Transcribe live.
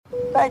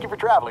Thank you for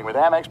traveling with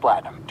Amex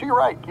Platinum. To your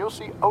right, you'll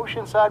see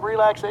oceanside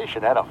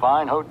relaxation at a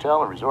fine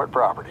hotel and resort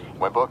property.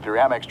 When booked through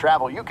Amex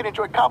Travel, you can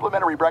enjoy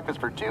complimentary breakfast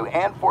for 2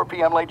 and 4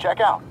 p.m. late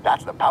checkout.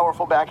 That's the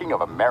powerful backing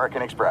of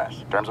American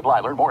Express. Terms apply.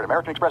 Learn more at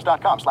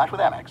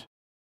americanexpress.com/withAmex.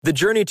 The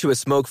journey to a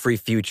smoke-free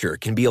future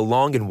can be a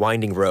long and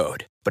winding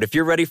road. But if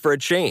you're ready for a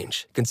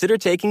change, consider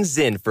taking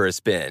Zyn for a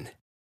spin.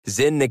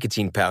 Zyn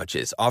nicotine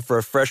pouches offer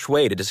a fresh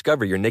way to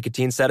discover your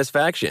nicotine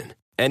satisfaction.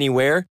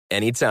 Anywhere,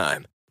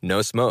 anytime.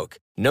 No smoke,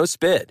 no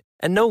spit,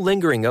 and no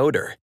lingering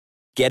odor.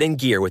 Get in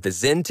gear with the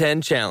Zyn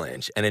 10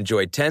 Challenge and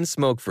enjoy 10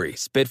 smoke-free,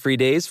 spit-free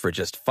days for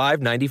just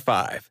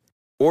 $5.95.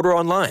 Order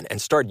online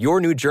and start your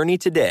new journey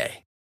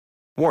today.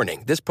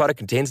 Warning, this product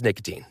contains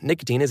nicotine.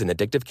 Nicotine is an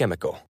addictive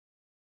chemical.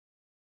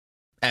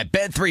 At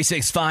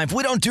Bet365,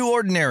 we don't do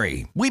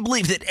ordinary. We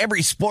believe that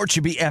every sport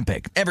should be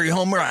epic. Every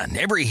home run,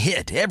 every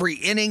hit, every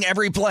inning,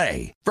 every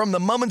play. From the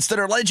moments that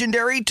are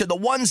legendary to the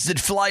ones that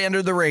fly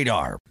under the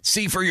radar.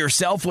 See for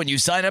yourself when you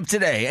sign up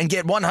today and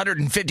get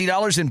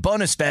 $150 in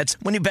bonus bets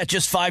when you bet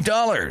just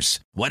 $5.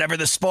 Whatever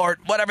the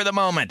sport, whatever the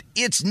moment,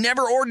 it's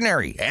never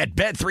ordinary at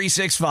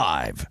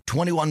Bet365.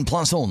 21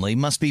 plus only.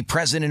 Must be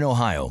present in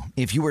Ohio.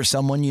 If you or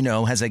someone you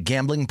know has a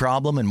gambling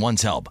problem and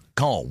wants help,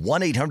 call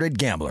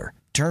 1-800-GAMBLER.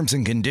 Terms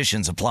and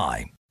conditions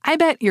apply. I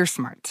bet you're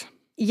smart.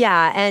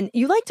 Yeah, and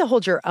you like to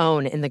hold your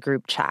own in the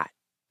group chat.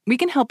 We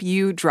can help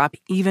you drop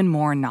even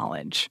more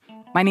knowledge.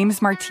 My name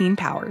is Martine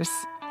Powers.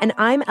 And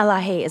I'm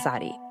Elahe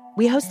Izadi.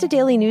 We host a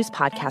daily news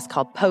podcast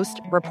called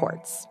Post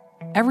Reports.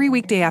 Every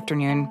weekday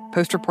afternoon,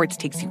 Post Reports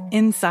takes you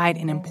inside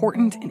an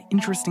important and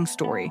interesting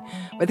story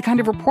with the kind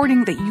of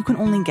reporting that you can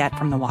only get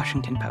from the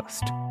Washington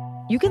Post.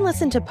 You can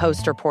listen to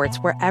Post Reports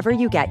wherever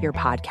you get your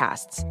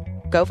podcasts.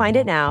 Go find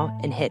it now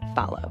and hit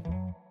follow.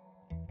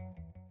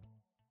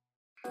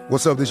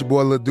 What's up, this your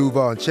boy Lil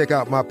Duval, and check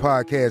out my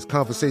podcast,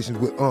 Conversations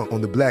with Unc,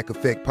 on the Black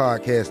Effect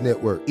Podcast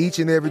Network. Each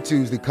and every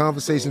Tuesday,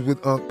 Conversations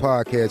with Unc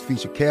podcast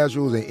feature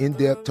casuals and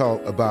in-depth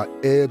talk about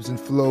ebbs and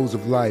flows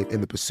of life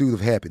and the pursuit of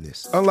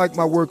happiness. Unlike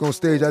my work on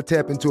stage, I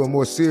tap into a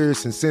more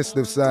serious and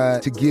sensitive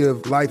side to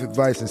give life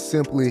advice and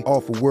simply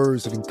offer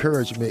words of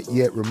encouragement,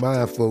 yet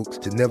remind folks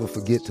to never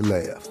forget to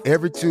laugh.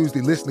 Every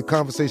Tuesday, listen to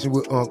Conversation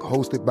with Unc,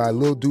 hosted by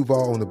Lil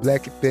Duval on the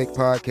Black Effect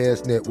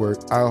Podcast Network,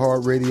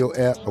 iHeartRadio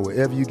app, or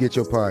wherever you get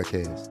your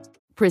podcasts.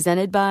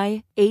 Presented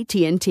by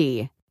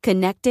AT&T.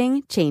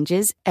 Connecting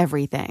changes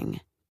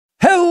everything.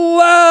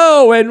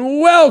 Hello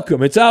and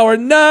welcome. It's hour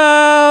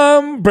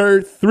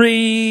number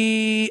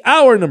three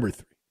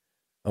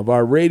of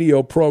our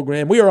radio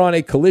program. We are on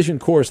a collision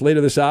course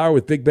later this hour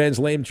with Big Ben's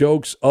lame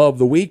jokes of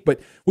the week, but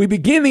we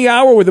begin the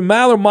hour with a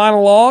Maller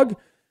monologue,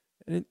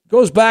 and it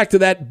goes back to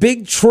that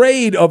big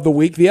trade of the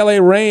week, the LA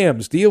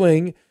Rams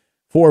dealing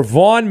for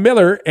Von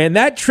Miller, and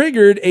that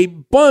triggered a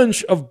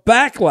bunch of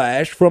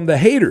backlash from the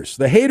haters.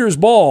 The haters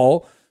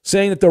ball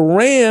saying that the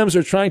Rams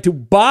are trying to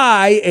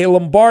buy a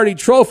Lombardi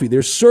trophy.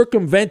 They're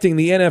circumventing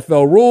the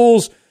NFL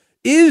rules.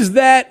 Is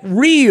that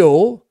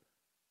real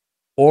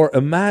or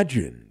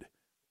imagined?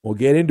 We'll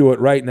get into it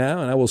right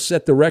now, and I will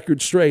set the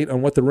record straight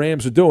on what the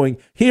Rams are doing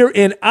here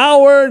in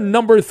hour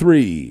number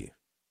three.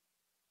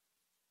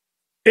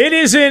 It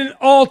is an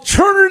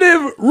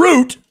alternative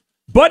route,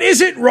 but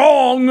is it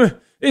wrong?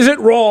 Is it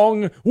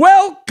wrong?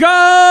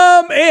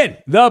 Welcome in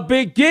the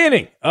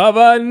beginning of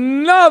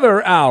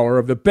another hour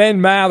of the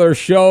Ben Maller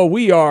Show.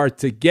 We are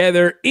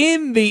together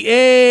in the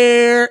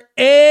air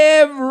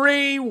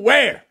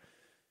everywhere,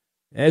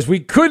 as we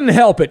couldn't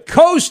help it,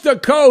 coast to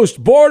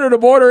coast, border to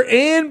border,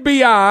 and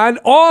beyond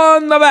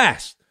on the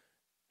vast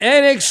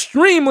and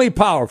extremely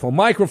powerful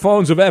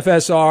microphones of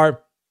FSR,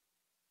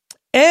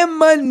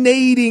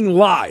 emanating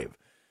live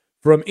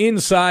from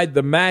inside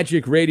the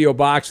magic radio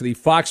box of the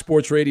Fox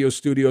Sports Radio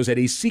studios at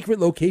a secret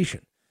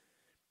location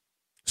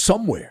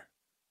somewhere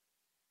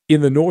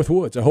in the North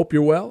Woods. I hope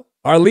you're well.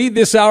 Our lead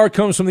this hour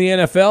comes from the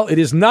NFL. It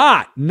is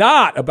not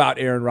about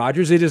Aaron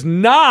Rodgers. It is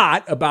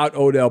not about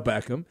Odell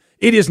Beckham.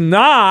 It is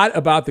not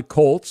about the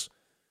Colts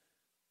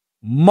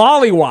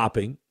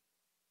mollywhopping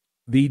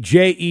the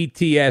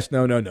Jets.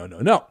 No.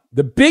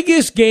 The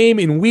biggest game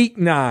in Week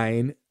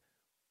 9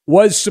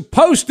 was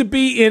supposed to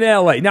be in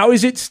L.A. Now,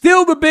 is it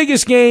still the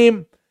biggest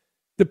game?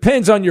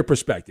 Depends on your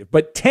perspective.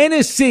 But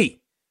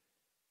Tennessee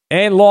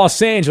and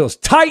Los Angeles,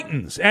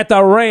 Titans at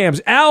the Rams,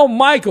 Al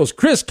Michaels,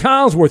 Chris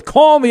Collinsworth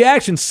calling the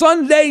action,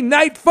 Sunday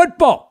Night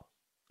Football.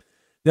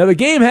 Now, the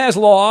game has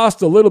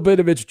lost a little bit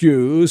of its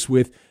juice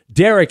with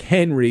Derrick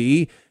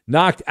Henry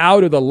knocked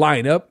out of the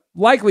lineup.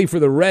 Likely for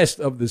the rest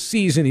of the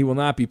season, he will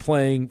not be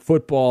playing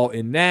football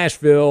in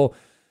Nashville.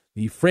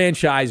 The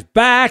franchise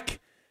back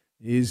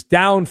is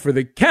down for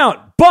the count.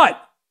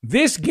 But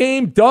this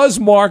game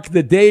does mark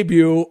the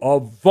debut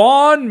of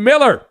Von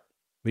Miller,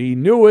 the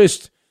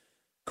newest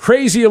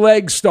Crazy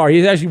Legs star.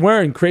 He's actually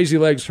wearing Crazy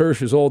Legs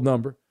Hirsch's old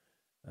number.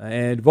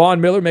 And Von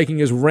Miller making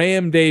his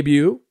Ram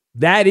debut.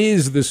 That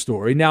is the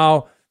story.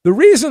 Now, the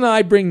reason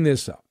I bring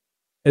this up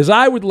is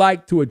I would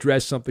like to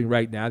address something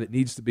right now that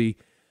needs to be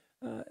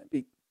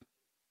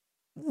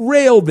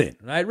railed in,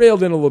 right?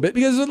 Railed in a little bit,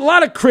 because there's a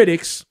lot of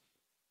critics.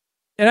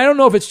 and I don't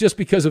know if it's just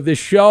because of this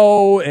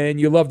show and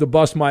you love to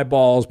bust my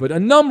balls, but a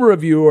number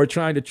of you are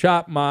trying to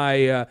chop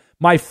my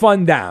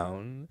fun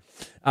down.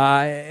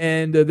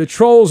 And the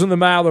trolls and the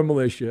Maller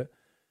militia.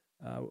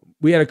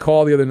 We had a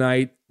call the other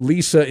night.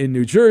 Lisa in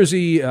New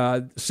Jersey.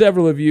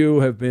 Several of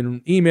you have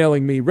been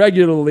emailing me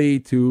regularly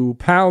to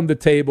pound the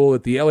table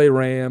that the LA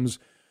Rams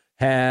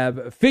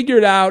have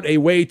figured out a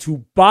way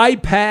to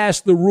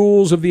bypass the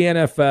rules of the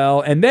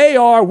NFL, and they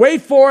are,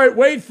 wait for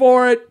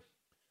it,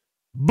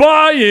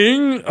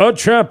 buying a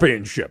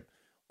championship.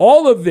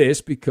 All of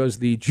this because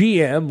the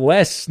GM,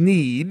 Les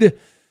Snead,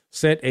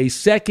 sent a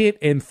second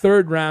and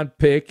third round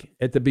pick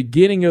at the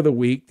beginning of the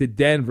week to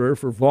Denver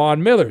for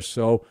Von Miller.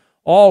 So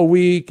all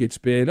week it's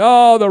been,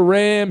 the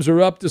Rams are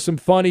up to some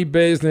funny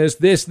business,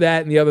 this,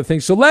 that, and the other thing.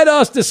 So let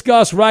us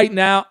discuss right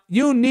now.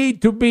 You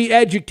need to be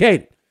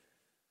educated.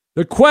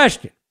 The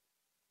question,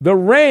 the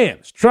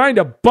Rams trying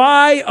to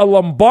buy a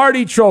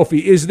Lombardi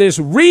trophy, is this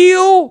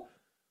real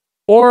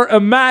or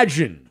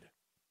imagined?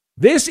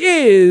 This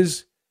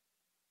is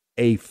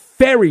a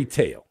fairy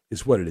tale,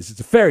 is what it is. It's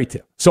a fairy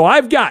tale. So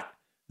I've got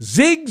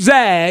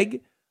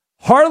Zigzag,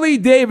 Harley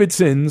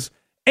Davidsons,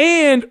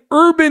 and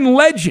Urban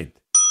Legend.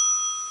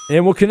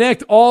 And we'll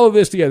connect all of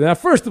this together. Now,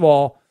 first of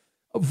all,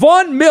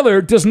 Von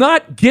Miller does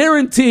not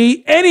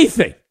guarantee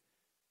anything.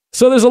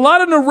 So there's a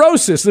lot of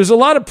neurosis. There's a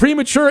lot of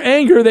premature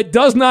anger that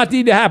does not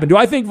need to happen. Do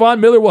I think Von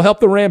Miller will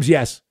help the Rams?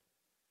 Yes.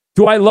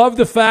 Do I love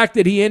the fact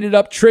that he ended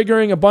up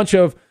triggering a bunch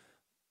of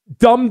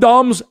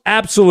dum-dums?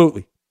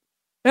 Absolutely.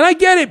 And I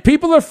get it.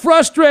 People are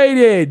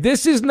frustrated.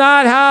 This is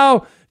not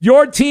how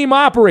your team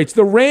operates.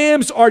 The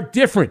Rams are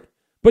different.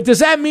 But does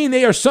that mean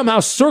they are somehow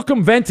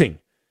circumventing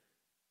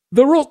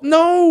the rule?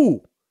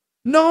 No.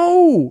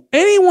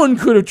 Anyone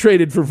could have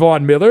traded for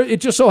Von Miller.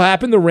 It just so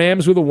happened the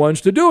Rams were the ones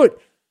to do it.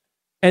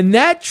 And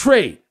that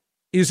trade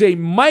is a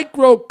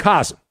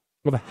microcosm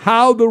of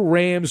how the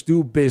Rams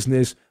do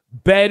business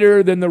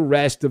better than the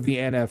rest of the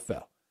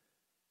NFL.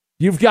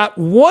 You've got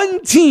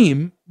one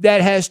team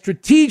that has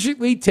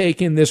strategically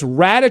taken this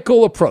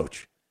radical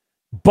approach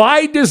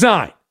by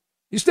design. I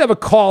used to have a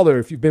caller,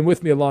 if you've been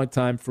with me a long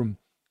time, from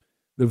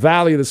the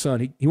Valley of the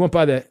Sun. He went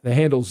by the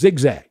handle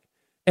Zigzag.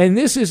 And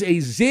this is a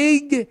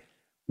zig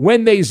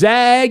when they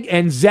zag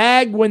and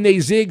zag when they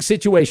zig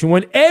situation.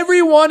 When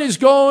everyone is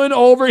going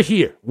over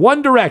here,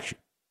 one direction,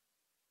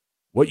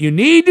 what you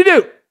need to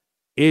do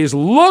is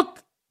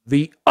look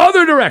the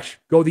other direction,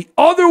 go the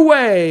other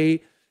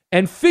way,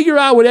 and figure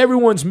out what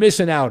everyone's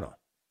missing out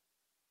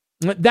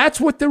on.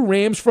 That's what the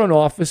Rams front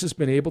office has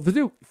been able to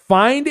do.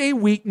 Find a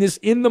weakness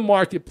in the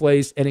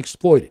marketplace and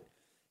exploit it.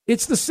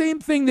 It's the same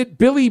thing that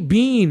Billy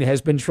Beane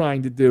has been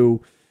trying to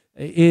do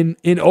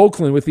in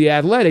Oakland with the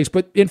Athletics,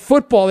 but in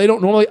football, they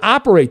don't normally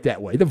operate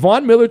that way. The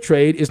Von Miller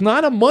trade is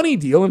not a money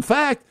deal. In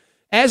fact,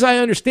 as I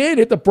understand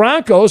it, the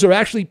Broncos are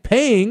actually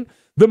paying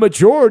the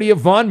majority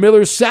of Von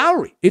Miller's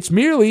salary. It's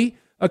merely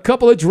a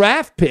couple of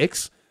draft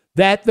picks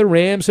that the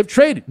Rams have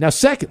traded. Now,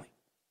 secondly,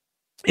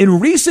 in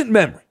recent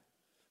memory,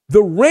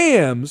 the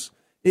Rams,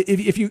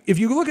 if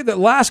you look at the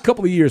last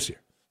couple of years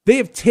here, they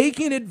have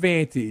taken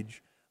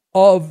advantage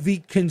of the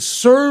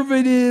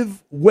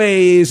conservative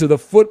ways of the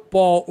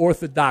football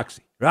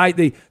orthodoxy, right?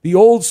 The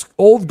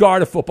old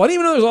guard of football. And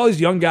even though there's all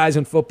these young guys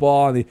in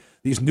football and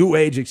these new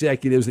age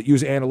executives that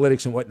use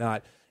analytics and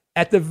whatnot,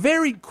 at the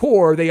very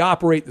core, they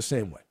operate the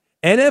same way.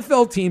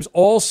 NFL teams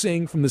all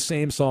sing from the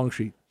same song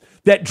sheet,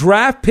 that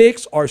draft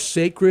picks are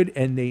sacred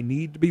and they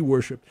need to be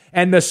worshiped.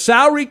 And the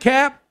salary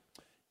cap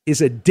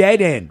is a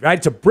dead end, right?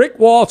 It's a brick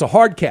wall. It's a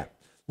hard cap.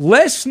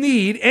 Les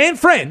Snead and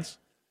friends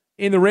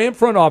in the Ram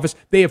front office,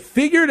 they have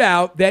figured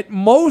out that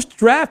most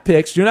draft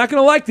picks, you're not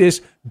going to like this,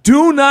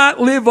 do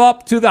not live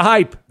up to the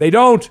hype. They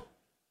don't.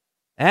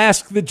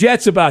 Ask the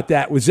Jets about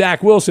that with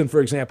Zach Wilson, for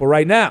example,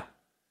 right now.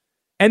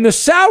 And the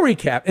salary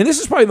cap, and this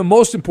is probably the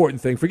most important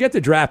thing, forget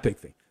the draft pick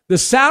thing. The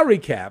salary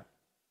cap,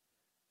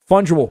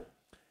 fungible.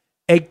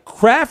 A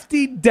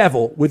crafty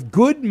devil with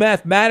good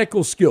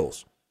mathematical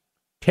skills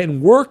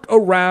can work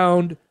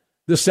around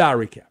the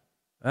salary cap.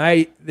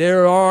 Right?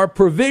 There are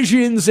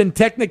provisions and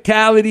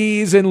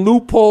technicalities and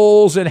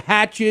loopholes and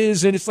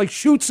hatches, and it's like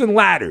chutes and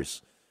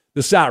ladders,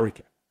 the salary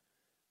cap.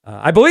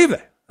 I believe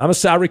that. I'm a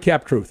salary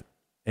cap truther.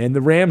 And the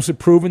Rams have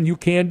proven you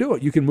can do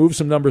it. You can move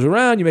some numbers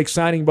around. You make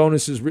signing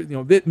bonuses,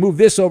 move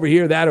this over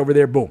here, that over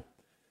there, boom.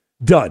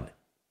 Done.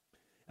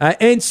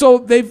 And so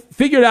they've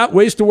figured out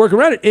ways to work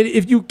around it. And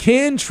if you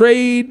can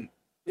trade,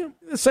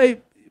 let's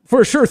say,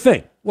 for a sure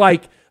thing,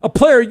 like a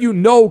player you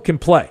know can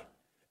play,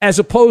 as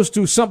opposed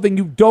to something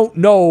you don't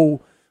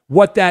know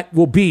what that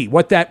will be,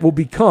 what that will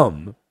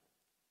become.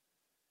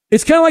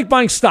 It's kind of like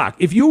buying stock.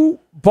 If you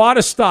bought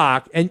a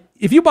stock, and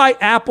if you buy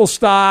Apple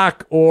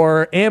stock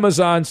or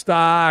Amazon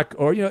stock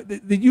or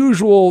the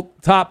usual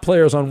top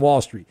players on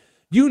Wall Street,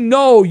 you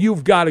know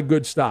you've got a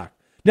good stock.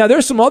 Now,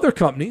 there's some other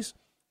companies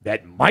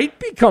that might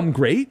become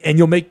great, and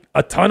you'll make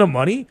a ton of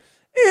money,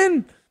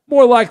 and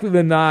more likely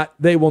than not,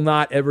 they will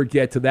not ever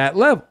get to that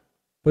level.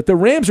 But the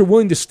Rams are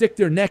willing to stick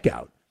their neck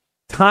out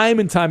time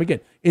and time again.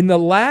 In the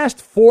last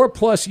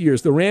 4+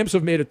 years, the Rams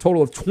have made a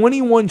total of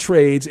 21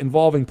 trades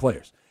involving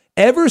players.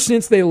 Ever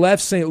since they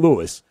left St.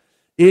 Louis,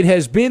 it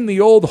has been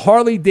the old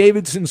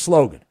Harley-Davidson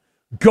slogan,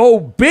 go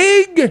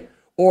big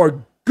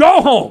or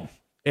go home.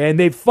 And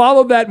they've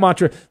followed that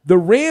mantra. The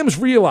Rams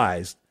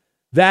realized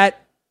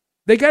that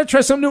they got to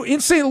try something new. In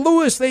St.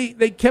 Louis,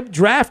 they kept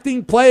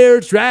drafting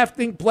players.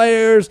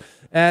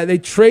 They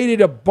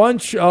traded a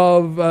bunch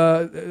of,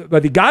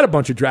 but they got a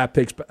bunch of draft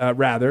picks,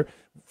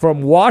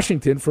 from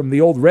Washington, from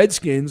the old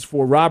Redskins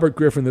for Robert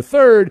Griffin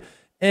III,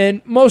 and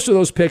most of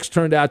those picks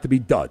turned out to be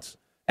duds.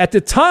 At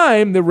the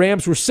time, the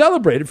Rams were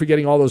celebrated for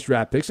getting all those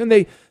draft picks, and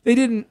they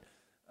didn't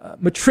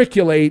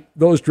matriculate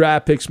those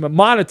draft picks,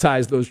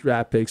 monetize those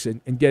draft picks,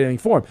 and get anything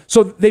for them.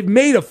 So they've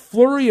made a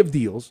flurry of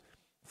deals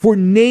for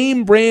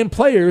name brand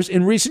players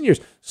in recent years.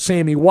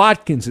 Sammy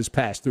Watkins has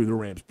passed through the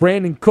Rams.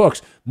 Brandon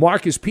Cooks,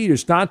 Marcus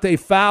Peters, Dante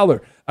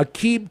Fowler,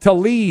 Aqib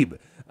Talib,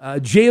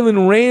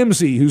 Jalen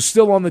Ramsey, who's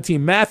still on the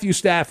team, Matthew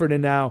Stafford,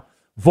 and now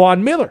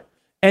Von Miller.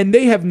 And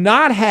they have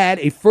not had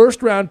a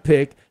first-round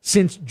pick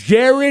since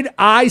Jared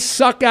I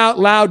Suck Out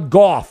Loud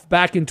Goff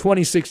back in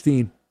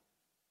 2016.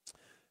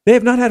 They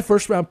have not had a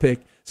first-round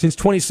pick since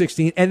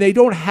 2016, and they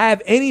don't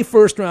have any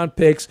first-round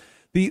picks.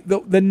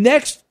 The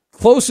next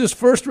closest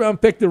first-round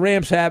pick the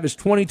Rams have is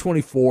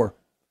 2024.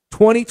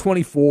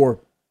 2024.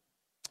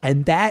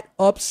 And that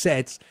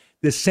upsets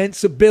the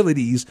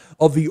sensibilities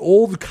of the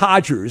old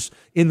codgers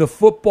in the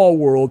football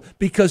world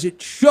because it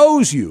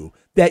shows you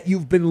that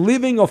you've been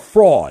living a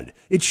fraud.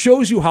 It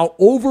shows you how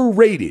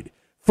overrated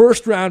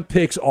first-round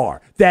picks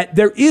are, that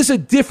there is a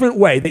different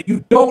way, that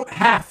you don't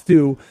have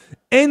to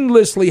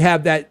endlessly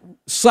have that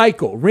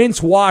cycle,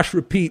 rinse, wash,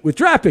 repeat with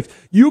draft picks.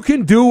 You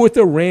can do what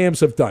the Rams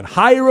have done.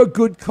 Hire a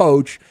good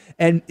coach,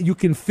 and you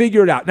can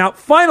figure it out. Now,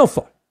 final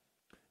thought.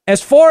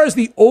 As far as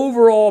the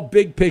overall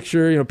big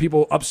picture,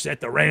 people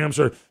upset the Rams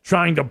are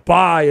trying to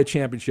buy a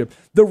championship.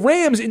 The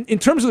Rams, in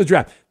terms of the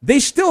draft, they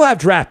still have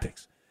draft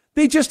picks.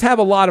 They just have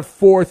a lot of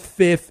 4th,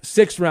 5th,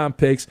 6th round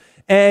picks,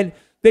 and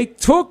they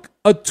took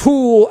a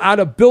tool out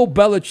of Bill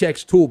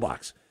Belichick's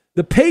toolbox.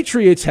 The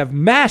Patriots have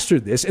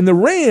mastered this, and the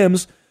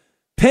Rams,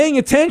 paying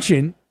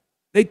attention,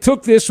 they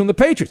took this from the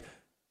Patriots.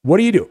 What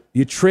do?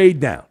 You trade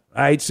down.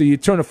 Right, so you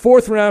turn a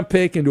 4th round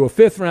pick into a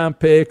 5th round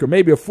pick, or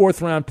maybe a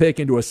 4th round pick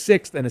into a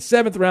 6th and a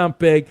 7th round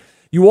pick.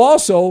 You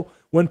also,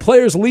 when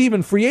players leave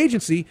in free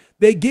agency,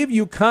 they give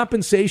you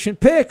compensation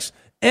picks,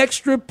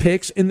 extra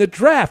picks in the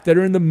draft that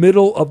are in the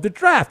middle of the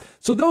draft.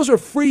 So those are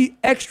free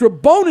extra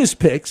bonus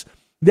picks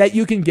that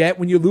you can get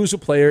when you lose a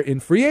player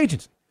in free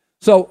agency.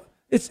 So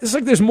it's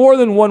like there's more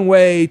than one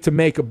way to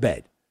make a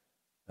bed.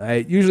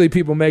 Right? Usually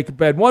people make a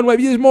bed one way,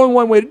 but there's more than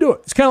one way to do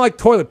it. It's kind of like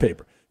toilet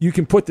paper. You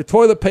can put the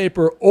toilet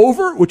paper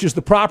over, which is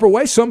the proper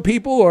way. Some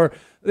people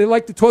they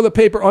like the toilet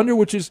paper under,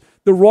 which is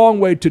the wrong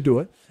way to do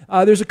it.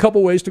 There's a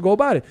couple ways to go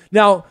about it.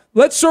 Now,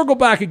 let's circle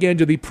back again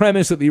to the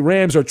premise that the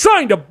Rams are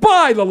trying to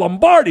buy the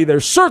Lombardi. They're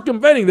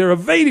circumventing, they're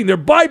evading, they're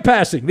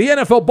bypassing the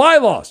NFL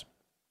bylaws.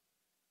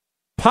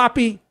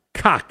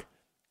 Poppycock,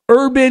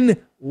 urban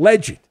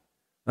legend.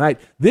 Right?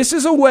 This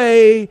is a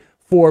way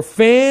for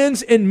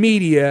fans and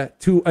media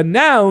to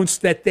announce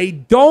that they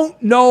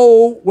don't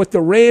know what the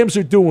Rams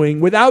are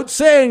doing without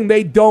saying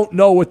they don't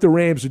know what the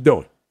Rams are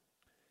doing.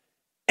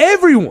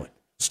 Everyone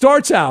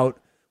starts out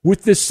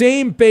with the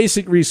same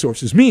basic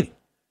resources, meaning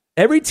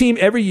every team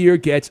every year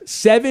gets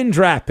 7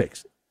 draft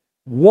picks,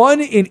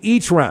 1 in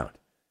each round.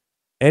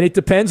 And it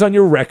depends on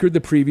your record the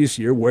previous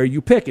year where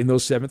you pick in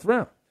those 7th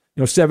round.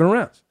 7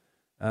 rounds.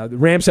 The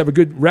Rams have a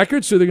good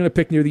record, so they're going to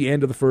pick near the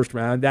end of the first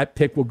round. That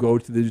pick will go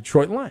to the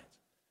Detroit Lions.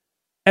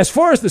 As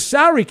far as the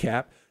salary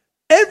cap,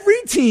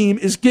 every team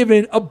is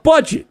given a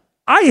budget.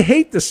 I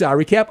hate the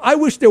salary cap. I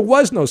wish there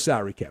was no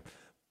salary cap.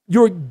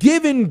 You're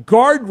given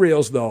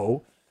guardrails,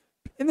 though,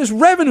 and there's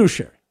revenue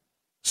sharing.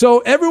 So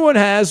everyone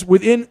has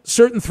within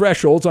certain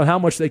thresholds on how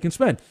much they can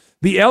spend.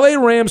 The LA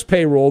Rams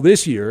payroll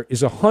this year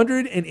is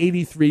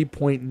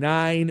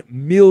 $183.9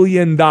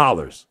 million.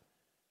 Now,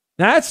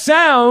 that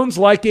sounds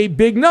like a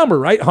big number,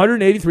 right?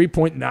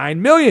 $183.9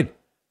 million.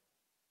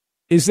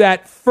 Is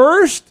that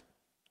first,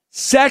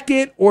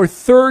 second, or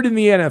third in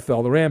the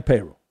NFL, the Ram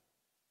payroll?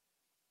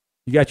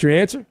 You got your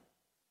answer?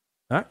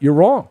 You're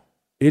wrong.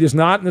 It is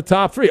not in the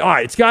top 3. All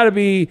right, it's got to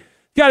be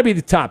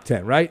the top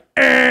 10, right?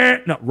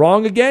 No,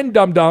 wrong again,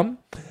 dum-dum.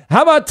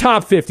 How about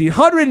top 50?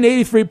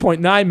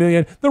 $183.9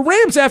 million. The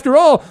Rams, after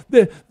all,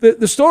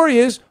 the story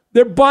is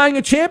they're buying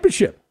a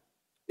championship.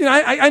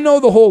 I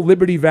know the whole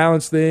Liberty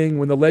Valance thing.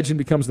 When the legend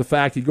becomes the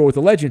fact, you go with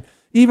the legend,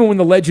 even when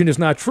the legend is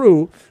not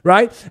true,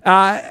 right?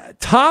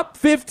 Top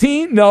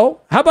 15?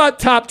 No. How about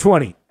top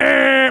 20?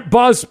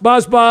 Buzz.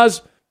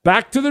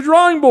 Back to the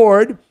drawing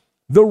board.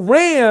 The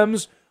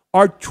Rams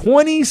are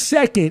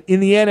 22nd in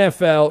the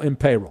NFL in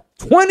payroll.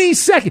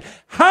 22nd.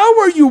 How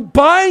are you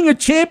buying a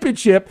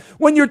championship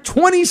when you're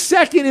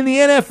 22nd in the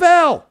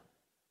NFL?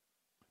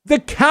 The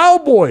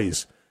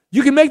Cowboys.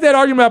 You can make that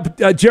argument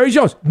about Jerry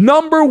Jones.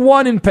 Number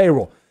 1 in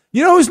payroll.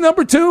 You know who's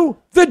number 2?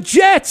 The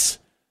Jets.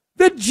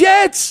 The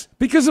Jets,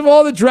 because of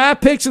all the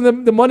draft picks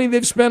and the money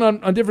they've spent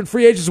on different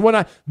free agents and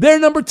whatnot, they're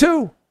number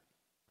 2.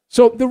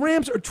 So the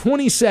Rams are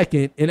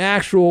 22nd in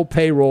actual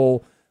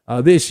payroll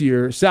this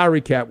year,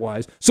 salary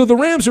cap-wise. So the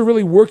Rams are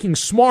really working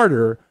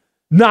smarter,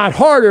 not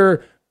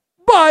harder,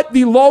 but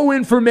the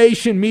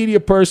low-information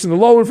media person, the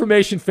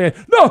low-information fan,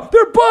 no,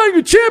 they're buying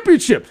a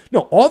championship.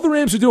 No, all the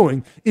Rams are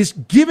doing is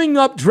giving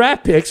up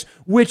draft picks,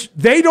 which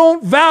they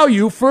don't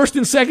value first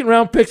and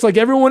second-round picks like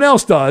everyone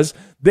else does.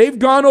 They've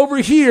gone over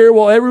here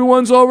while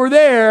everyone's over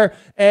there,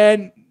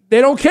 and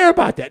they don't care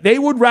about that. They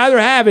would rather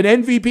have an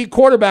MVP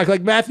quarterback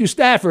like Matthew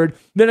Stafford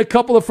than a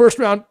couple of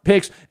first-round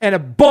picks and a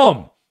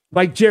bum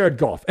like Jared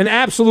Goff, an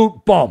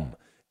absolute bum.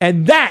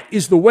 And that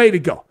is the way to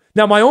go.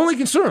 Now, my only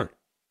concern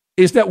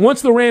is that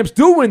once the Rams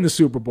do win the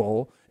Super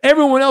Bowl,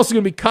 everyone else is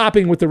going to be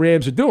copying what the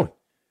Rams are doing.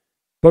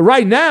 But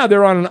right now,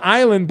 they're on an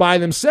island by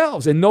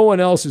themselves, and no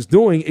one else is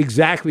doing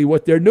exactly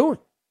what they're doing.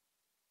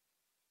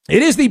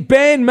 It is the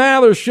Ben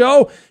Maller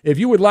Show. If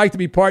you would like to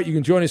be part, you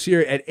can join us here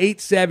at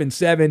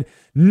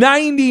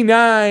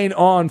 877-99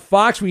 on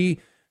Fox. We'll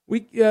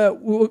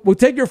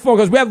take your phone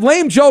calls. We have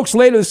lame jokes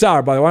later this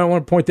hour, by the way. I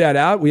want to point that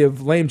out. We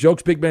have lame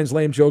jokes, Big Ben's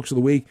lame jokes of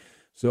the week.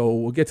 So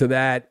we'll get to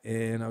that.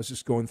 And I was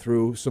just going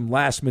through some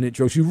last-minute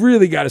jokes. You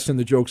really got to send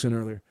the jokes in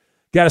earlier.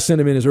 Got to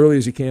send them in as early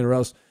as you can, or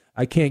else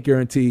I can't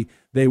guarantee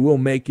they will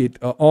make it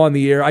on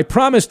the air. I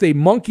promised a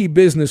monkey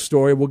business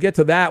story. We'll get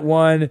to that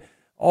one.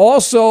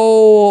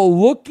 Also,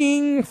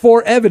 looking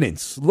for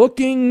evidence. We'll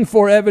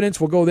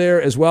go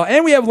there as well.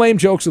 And we have lame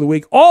jokes of the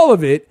week. All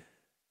of it.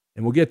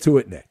 And we'll get to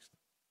it next.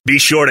 Be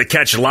sure to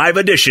catch live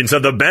editions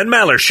of the Ben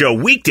Maller Show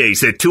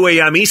weekdays at 2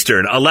 a.m.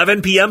 Eastern,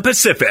 11 p.m.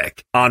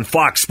 Pacific on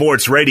Fox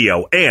Sports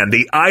Radio and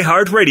the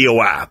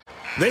iHeartRadio app.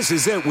 This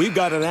is it. We've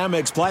got an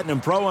Amex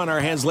Platinum Pro on our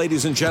hands,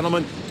 ladies and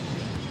gentlemen.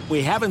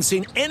 We haven't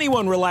seen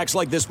anyone relax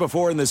like this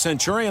before in the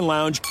Centurion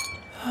Lounge.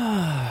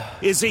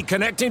 Is he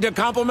connecting to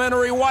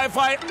complimentary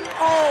Wi-Fi?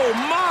 Oh,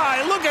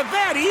 my. Look at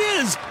that. He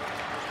is.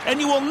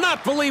 And you will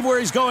not believe where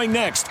he's going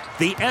next.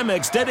 The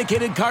Amex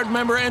dedicated card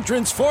member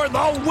entrance for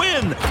the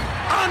win.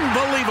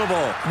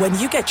 Unbelievable. When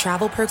you get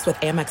travel perks with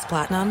Amex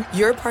Platinum,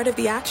 you're part of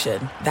the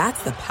action.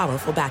 That's the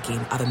powerful backing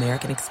of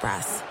American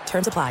Express.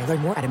 Terms apply.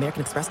 Learn more at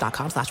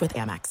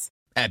americanexpress.com/withAmex.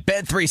 At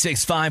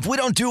Bet365, we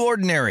don't do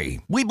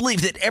ordinary. We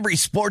believe that every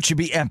sport should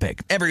be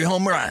epic. Every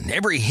home run,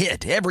 every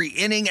hit, every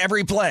inning,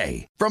 every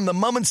play. From the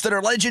moments that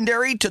are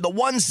legendary to the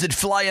ones that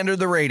fly under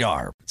the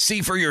radar.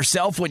 See for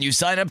yourself when you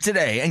sign up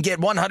today and get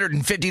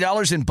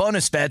 $150 in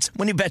bonus bets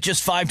when you bet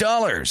just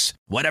 $5.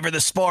 Whatever the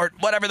sport,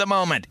 whatever the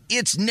moment,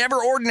 it's never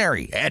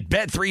ordinary at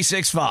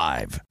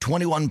Bet365.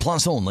 21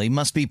 plus only.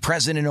 Must be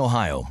present in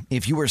Ohio.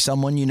 If you or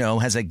someone you know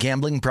has a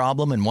gambling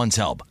problem and wants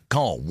help,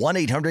 call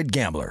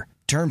 1-800-GAMBLER.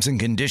 Terms and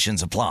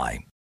conditions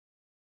apply.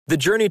 The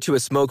journey to a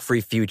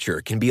smoke-free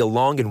future can be a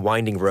long and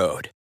winding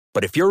road.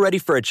 But if you're ready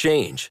for a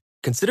change,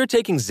 consider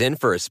taking Zyn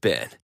for a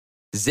spin.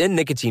 Zyn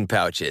nicotine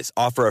pouches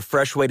offer a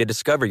fresh way to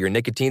discover your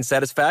nicotine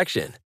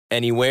satisfaction.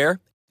 Anywhere,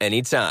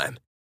 anytime.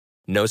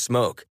 No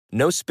smoke,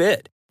 no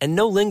spit, and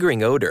no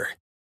lingering odor.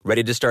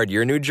 Ready to start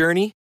your new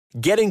journey?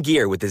 Get in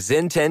gear with the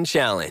Zyn 10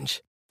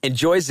 Challenge.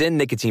 Enjoy Zyn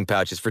nicotine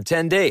pouches for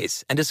 10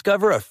 days and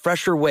discover a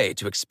fresher way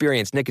to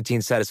experience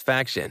nicotine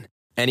satisfaction.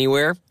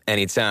 Anywhere,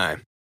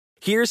 anytime.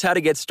 Here's how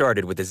to get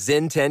started with the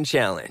Zyn 10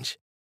 Challenge.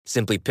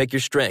 Simply pick your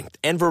strength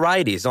and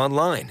varieties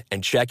online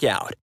and check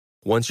out.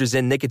 Once your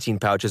Zyn nicotine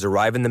pouches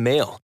arrive in the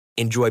mail,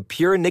 enjoy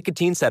pure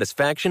nicotine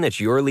satisfaction at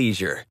your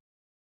leisure.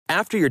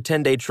 After your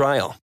 10-day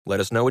trial,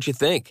 let us know what you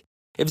think.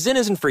 If Zyn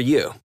isn't for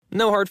you,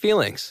 no hard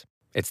feelings.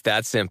 It's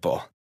that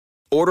simple.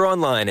 Order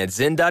online at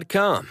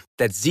Zyn.com.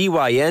 That's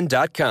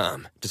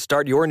ZYN.com to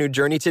start your new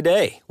journey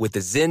today with the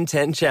Zyn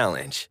 10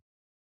 Challenge.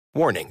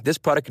 Warning, this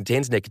product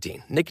contains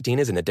nicotine. Nicotine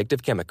is an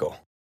addictive chemical.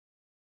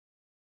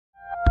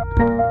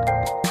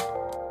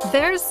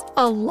 There's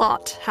a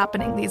lot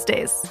happening these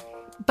days,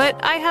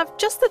 but I have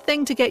just the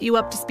thing to get you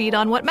up to speed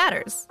on what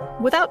matters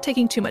without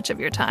taking too much of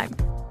your time.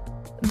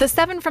 The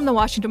 7 from the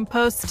Washington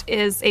Post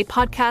is a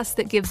podcast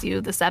that gives you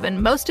the 7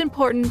 most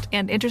important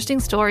and interesting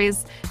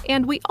stories,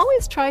 and we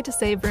always try to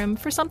save room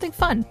for something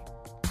fun.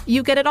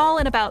 You get it all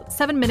in about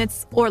 7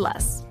 minutes or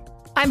less.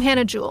 I'm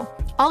Hannah Jewell.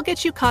 I'll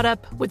get you caught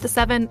up with the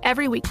 7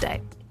 every weekday.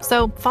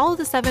 So follow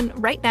the 7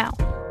 right now.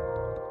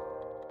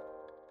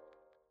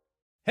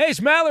 Hey, it's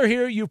Maller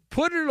here. You've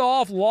put it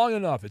off long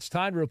enough. It's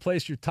time to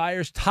replace your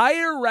tires.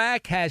 Tire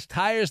Rack has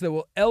tires that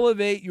will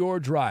elevate your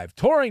drive.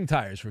 Touring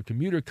tires for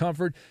commuter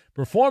comfort,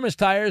 performance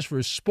tires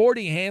for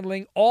sporty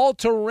handling,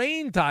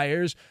 all-terrain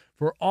tires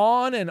for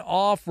on- and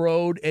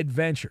off-road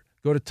adventure.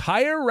 Go to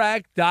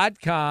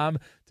TireRack.com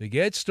to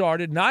get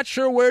started. Not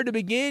sure where to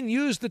begin?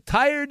 Use the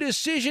Tire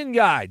Decision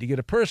Guide to get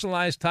a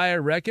personalized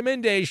tire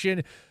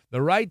recommendation.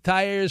 The right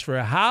tires for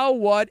how,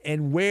 what,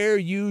 and where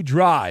you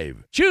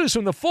drive. Choose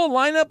from the full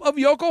lineup of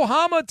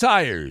Yokohama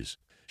tires.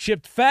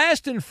 Shipped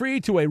fast and free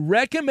to a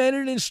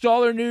recommended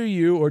installer near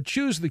you, or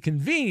choose the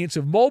convenience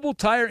of mobile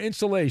tire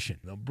installation.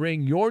 They'll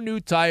bring your new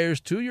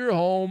tires to your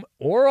home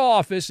or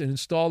office and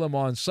install them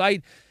on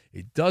site.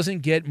 It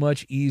doesn't get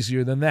much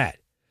easier than that.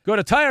 Go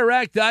to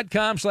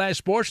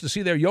TireRack.com/sports to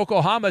see their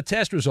Yokohama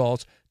test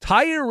results,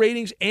 tire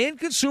ratings, and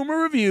consumer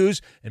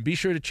reviews, and be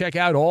sure to check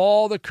out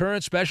all the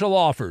current special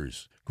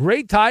offers.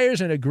 Great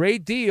tires and a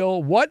great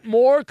deal. What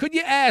more could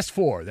you ask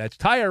for? That's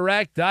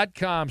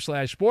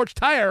TireRack.com/sports.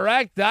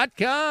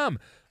 TireRack.com,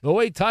 the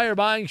way tire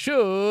buying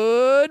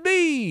should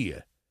be.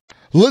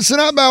 Listen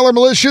up, Maller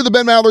Militia. The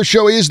Ben Maller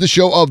Show is the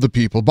show of the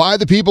people, by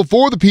the people,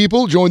 for the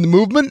people. Join the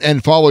movement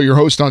and follow your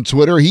host on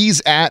Twitter.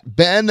 He's at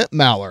Ben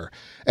Maller.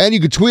 And you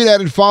can tweet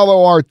at and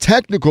follow our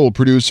technical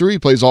producer. He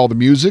plays all the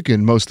music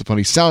and most of the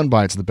funny sound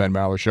bites of the Ben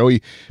Maller Show.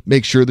 He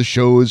makes sure the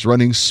show is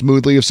running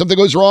smoothly. If something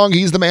goes wrong,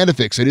 he's the man to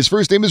fix it. His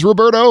first name is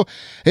Roberto.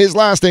 His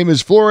last name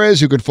is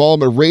Flores. You can follow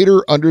him at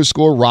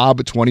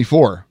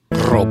Raider_Rob24.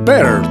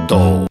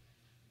 Roberto.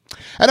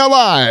 And now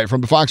live from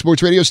the Fox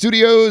Sports Radio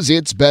studios,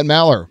 it's Ben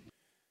Maller.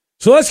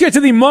 So let's get to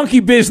the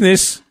monkey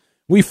business.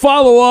 We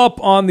follow up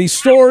on the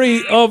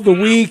story of the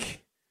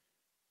week.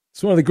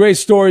 It's one of the great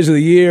stories of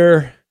the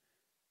year.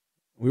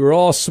 We were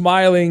all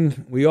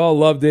smiling. We all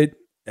loved it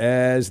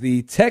as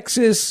the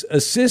Texas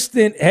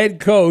assistant head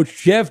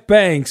coach, Jeff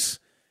Banks,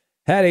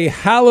 had a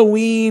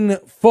Halloween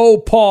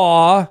faux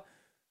pas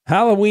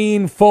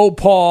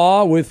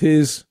with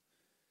his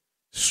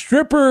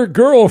stripper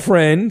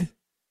girlfriend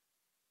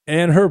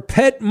and her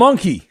pet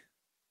monkey.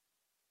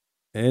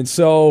 And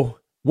so,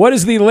 what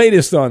is the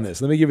latest on this?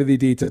 Let me give you the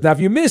details. Now,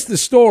 if you missed the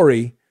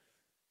story,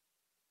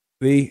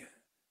 the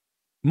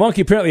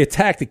monkey apparently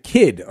attacked a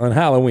kid on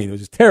Halloween. It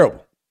was just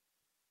terrible.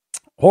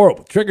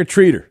 Horrible.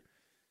 Trick-or-treater.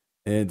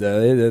 And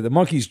the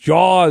monkey's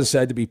jaws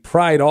had to be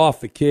pried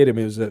off the kid. I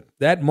mean,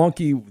 that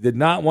monkey did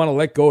not want to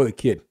let go of the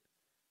kid.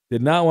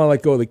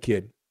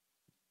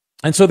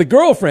 And so the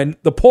girlfriend,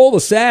 the pole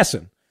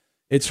assassin,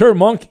 it's her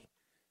monkey.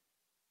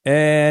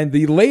 And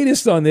the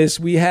latest on this,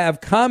 we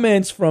have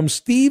comments from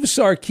Steve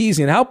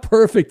Sarkisian. How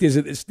perfect is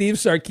it that Steve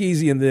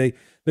Sarkisian,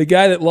 the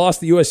guy that lost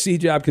the USC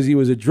job because he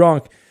was a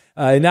drunk,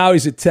 and now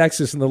he's at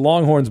Texas and the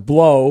Longhorns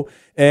blow,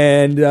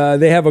 and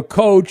they have a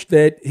coach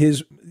that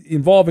is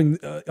involving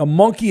a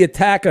monkey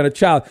attack on a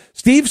child.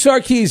 Steve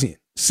Sarkisian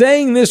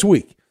saying this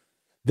week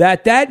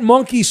that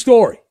monkey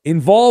story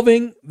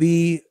involving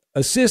the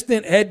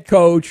assistant head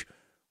coach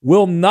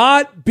will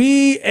not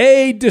be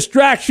a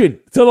distraction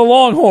to the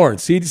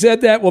Longhorns. He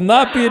said that will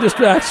not be a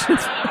distraction.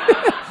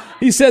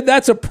 He said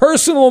that's a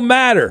personal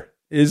matter,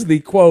 is the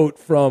quote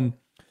from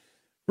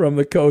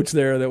the coach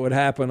there, that would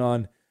happen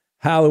on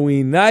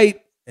Halloween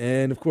night.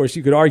 And, of course,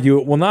 you could argue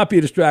it will not be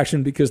a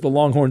distraction because the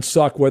Longhorns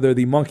suck, whether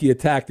the monkey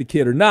attacked the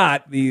kid or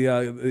not. The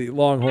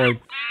Longhorn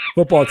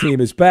football team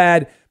is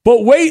bad.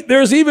 But wait,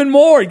 there's even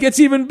more. It gets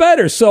even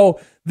better. So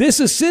this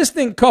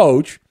assistant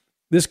coach,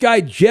 this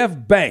guy Jeff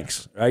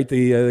Banks, right,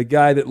 the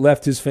guy that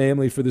left his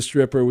family for the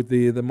stripper with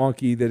the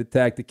monkey that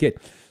attacked the kid.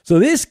 So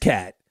this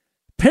cat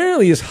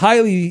apparently is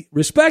highly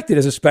respected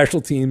as a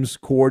special teams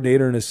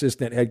coordinator and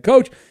assistant head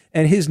coach,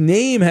 and his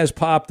name has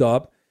popped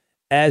up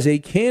as a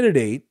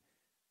candidate.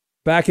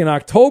 Back in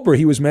October,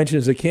 he was mentioned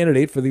as a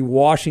candidate for the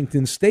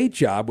Washington State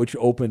job, which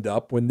opened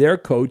up when their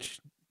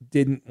coach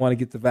didn't want to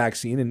get the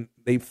vaccine, and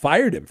they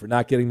fired him for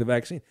not getting the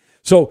vaccine.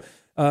 So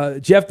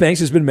Jeff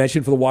Banks has been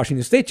mentioned for the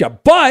Washington State job.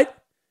 But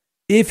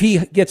if he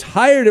gets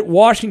hired at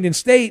Washington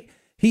State,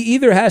 he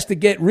either has to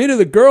get rid of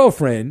the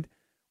girlfriend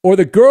or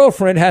the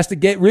girlfriend has to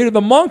get rid of the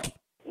monkey.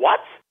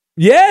 What?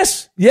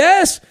 Yes.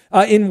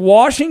 In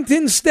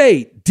Washington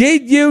State,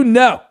 did you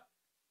know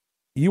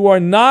you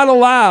are not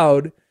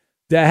allowed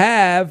to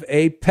have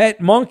a pet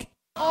monkey?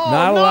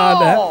 Not allowed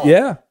to have.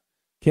 Yeah,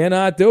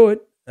 cannot do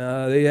it.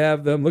 They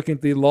have them looking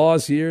at the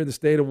laws here in the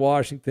state of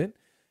Washington,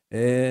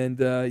 and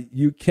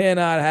you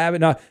cannot have it.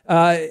 Now,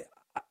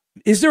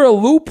 is there a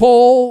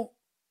loophole?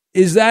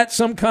 Is that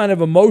some kind of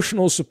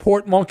emotional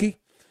support monkey?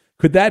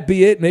 Could that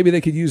be it? Maybe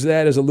they could use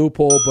that as a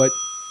loophole. But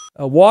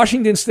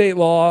Washington state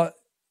law,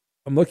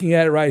 I'm looking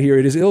at it right here.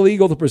 It is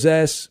illegal to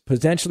possess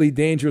potentially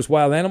dangerous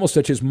wild animals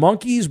such as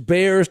monkeys,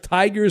 bears,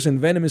 tigers, and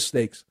venomous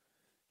snakes.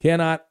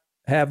 Cannot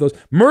have those.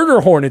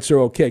 Murder hornets are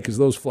okay because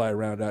those fly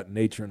around out in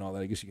nature and all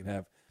that. I guess you can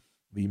have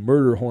the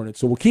murder hornet.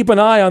 So we'll keep an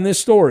eye on this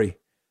story.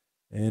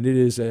 And it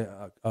is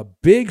a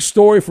big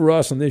story for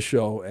us on this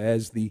show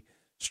as the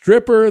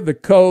stripper, the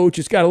coach.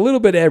 It's got a little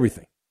bit of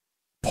everything.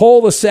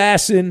 Pole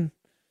assassin,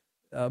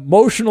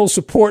 emotional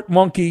support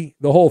monkey,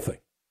 the whole thing.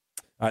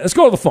 All right, let's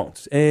go to the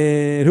phones.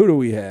 And who do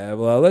we have?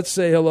 Let's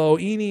say hello,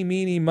 eeny,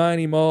 meeny,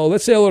 miny, mo.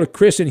 Let's say hello to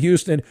Chris in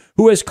Houston,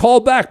 who has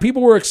called back.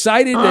 People were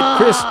excited that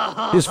Chris,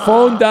 his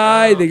phone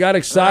died. They got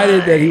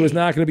excited that he was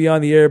not going to be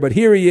on the air. But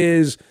here he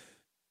is,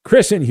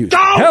 Chris in Houston.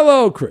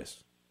 Hello,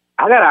 Chris.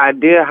 I got an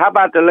idea. How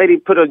about the lady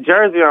put a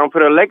jersey on,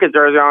 put a Lakers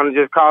jersey on, and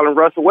just call him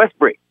Russell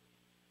Westbrook?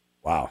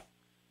 Wow.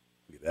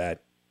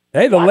 That.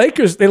 Hey, the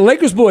Lakers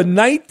blew a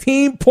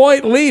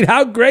 19-point lead.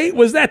 How great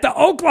was that to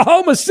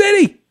Oklahoma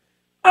City?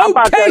 How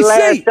about that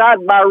last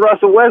shot by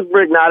Russell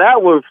Westbrook? Now,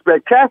 that was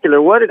spectacular.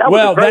 That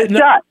was a great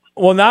shot.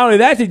 Well, not only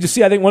that, did you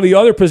see, I think one of the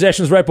other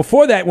possessions right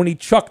before that, when he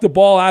chucked the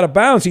ball out of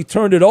bounds, he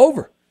turned it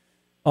over.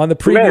 on the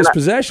previous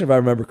possession, if I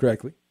remember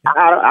correctly.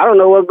 I don't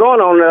know what's going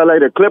on in L.A.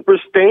 The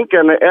Clippers stink,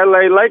 and the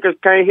L.A. Lakers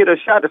can't hit a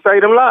shot to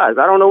save them lives.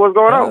 I don't know what's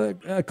going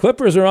on.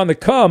 Clippers are on the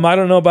come. I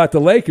don't know about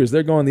the Lakers.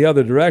 They're going the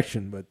other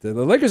direction. But the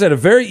Lakers had a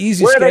very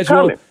easy schedule. Where are they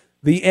coming?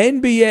 The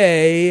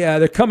NBA,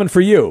 they're coming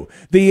for you.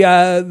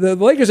 The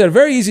Lakers had a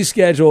very easy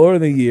schedule early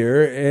in the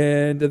year,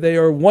 and they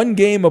are one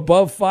game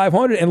above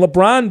 500. And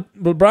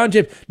LeBron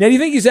James. Now, do you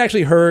think he's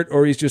actually hurt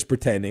or he's just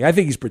pretending? I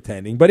think he's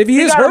pretending. But if he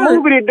is hurt, he got a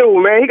movie to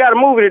do, man. He got a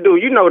movie to do.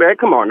 You know that.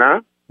 Come on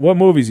now. What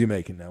movie's he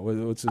making now?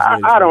 What's his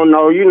name? I don't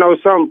know. You know,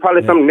 some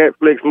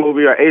Netflix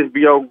movie or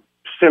HBO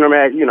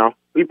Cinemax. You know,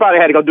 he probably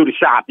had to go do the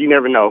shop. You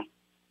never know.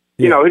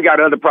 Yeah. You know, he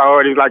got other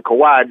priorities like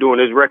Kawhi doing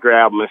his record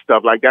album and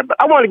stuff like that. But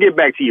I want to get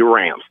back to your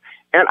Rams.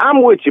 And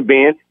I'm with you,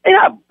 Ben. They're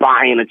not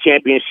buying a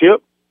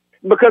championship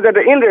because at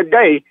the end of the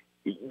day,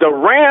 the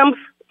Rams'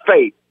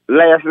 fate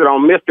lasted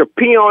on Mr.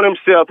 P on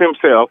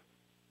himself.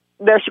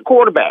 That's your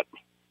quarterback,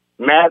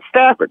 Pat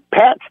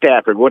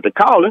Stafford, what they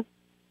call him.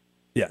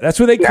 Yeah, that's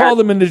what they called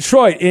him in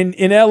Detroit.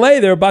 In L.A.,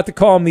 they're about to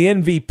call him the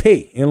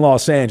MVP in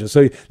Los Angeles.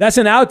 So that's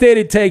an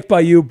outdated take by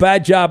you.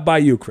 Bad job by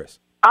you, Chris.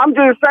 I'm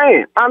just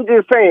saying. In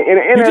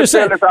the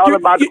NFL, it's all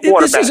about the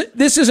quarterback.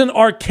 This is an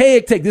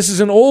archaic take. This is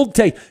an old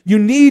take. You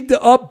need to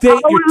update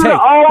your take.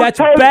 That's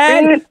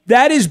bad. Man.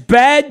 That is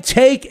bad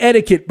take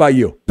etiquette by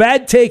you.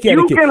 Bad take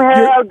etiquette. You can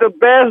have the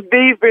best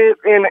defense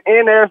in the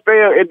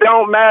NFL. It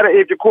don't matter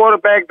if your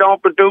quarterback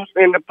don't produce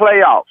in the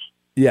playoffs.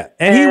 Yeah,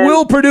 and he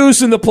will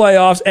produce in the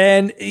playoffs,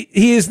 and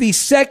he is the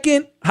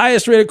second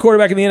highest-rated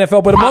quarterback in the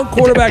NFL. But among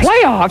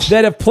quarterbacks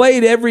that have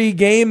played every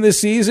game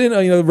this season,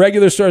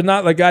 regular starters,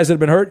 not like guys that have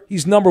been hurt,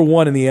 he's number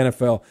one in the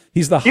NFL.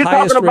 He's the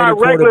highest-rated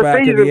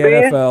quarterback in the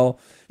NFL.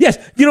 Yes,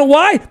 you know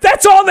why?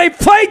 That's all they've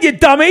played, you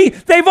dummy.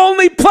 They've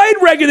only played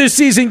regular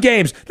season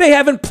games. They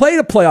haven't played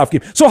a playoff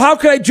game. So how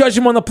could I judge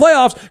them on the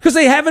playoffs? Because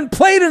they haven't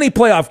played any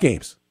playoff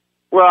games.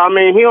 Well, I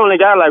mean, he only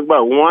got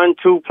 1-2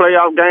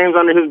 playoff games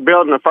under his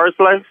belt in the first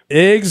place.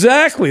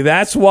 Exactly.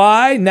 That's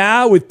why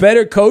now with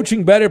better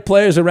coaching, better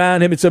players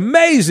around him, it's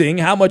amazing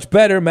how much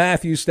better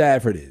Matthew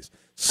Stafford is.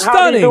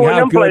 Stunning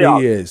how good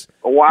he is.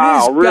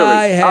 Wow, this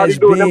guy has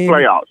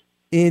been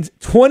in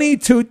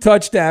 22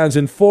 touchdowns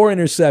and 4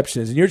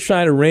 interceptions, and you're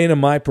trying to rain on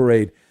my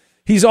parade.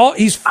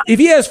 If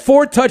he has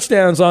 4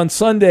 touchdowns on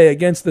Sunday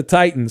against the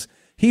Titans,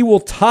 he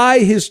will tie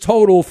his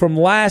total from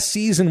last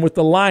season with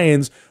the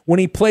Lions when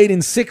he played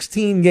in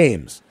 16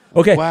 games.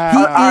 Okay,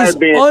 wow. He is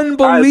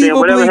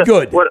unbelievably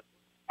good. All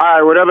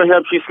right, whatever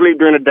helps you sleep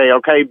during the day,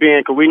 okay, Ben,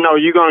 because we know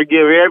you're going to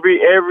give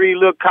every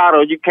little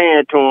coddle you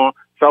can to him.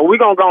 So we're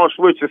going to go and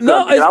switch the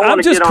subject. No,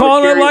 I'm just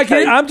calling it like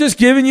it. I'm just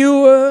giving you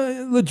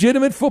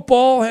legitimate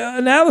football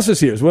analysis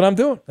here is what I'm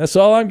doing. That's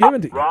all I'm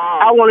giving to you.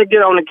 I want to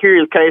get on the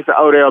curious case of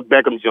Odell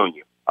Beckham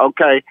Jr.,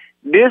 okay?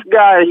 This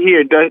guy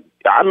here, does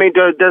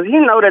he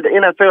know that the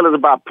NFL is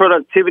about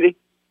productivity?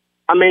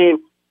 I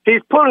mean,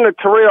 he's pulling the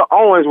Terrell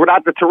Owens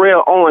without the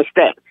Terrell Owens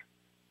stats.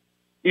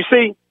 You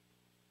see,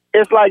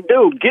 it's like,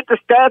 dude, get the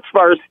stats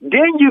first,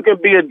 then you can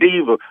be a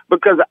diva.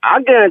 Because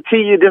I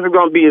guarantee you this is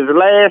going to be his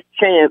last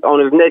chance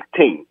on his next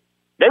team.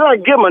 They're going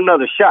to give him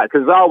another shot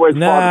because it's always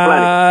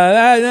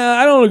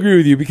I don't agree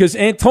with you because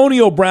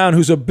Antonio Brown,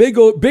 who's a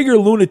bigger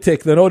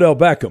lunatic than Odell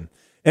Beckham,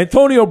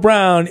 Antonio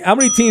Brown, how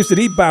many teams did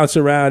he bounce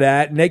around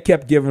at, and they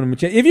kept giving him a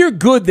chance? If you're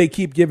good, they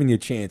keep giving you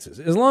chances.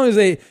 As long as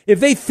if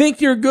they think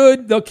you're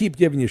good, they'll keep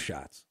giving you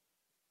shots.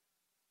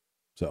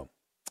 So,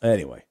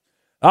 anyway.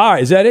 All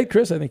right, is that it,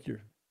 Chris? I think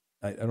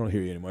I don't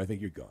hear you anymore. I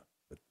think you're gone.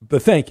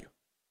 But thank you.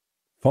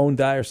 Phone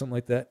die or something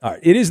like that? All right,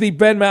 it is the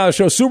Ben Maller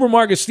Show.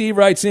 Supermarket Steve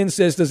writes in,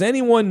 says, does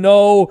anyone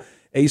know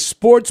a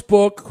sports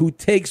book who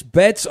takes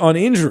bets on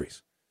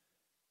injuries?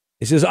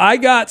 He says, I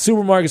got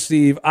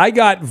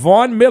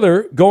Von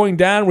Miller going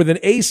down with an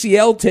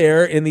ACL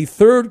tear in the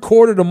third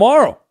quarter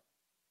tomorrow.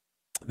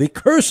 The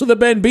curse of the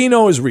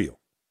Bambino is real.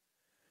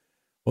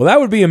 Well, that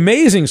would be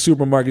amazing,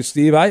 Supermarket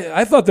Steve.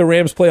 I thought the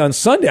Rams play on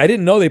Sunday. I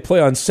didn't know they play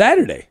on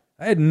Saturday.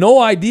 I had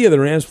no idea the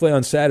Rams play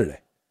on Saturday.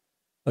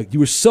 Like, you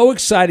were so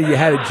excited you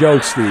had a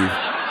joke, Steve,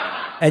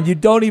 and you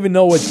don't even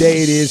know what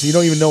day it is. You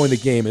don't even know when the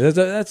game is.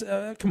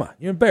 Come on.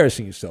 You're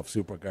embarrassing yourself,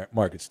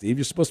 Supermarket Steve.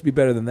 You're supposed to be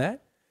better than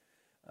that.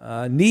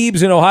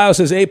 Neebs in Ohio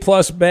says A+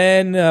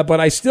 Ben,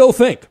 but I still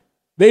think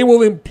they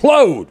will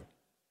implode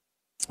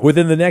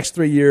within the next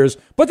 3 years,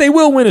 but they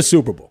will win a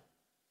Super Bowl.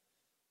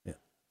 Yeah.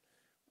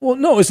 Well,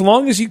 no, as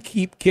long as you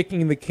keep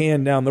kicking the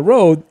can down the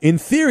road, in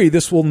theory,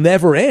 this will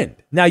never end.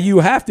 Now, you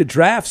have to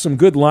draft some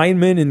good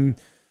linemen and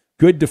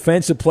good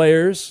defensive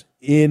players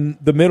in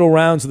the middle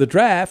rounds of the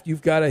draft.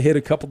 You've got to hit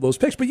a couple of those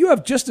picks, but you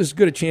have just as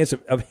good a chance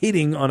of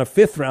hitting on a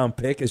 5th-round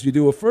pick as you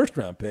do a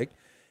 1st-round pick.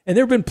 And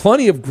there have been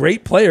plenty of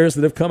great players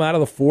that have come out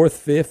of the 4th,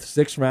 5th,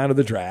 6th round of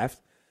the draft.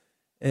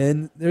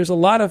 And there's a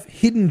lot of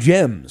hidden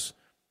gems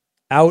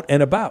out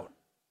and about.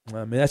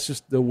 I mean, that's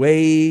just the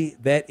way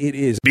that it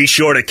is. Be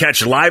sure to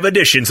catch live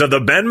editions of the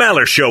Ben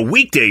Maller Show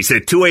weekdays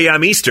at 2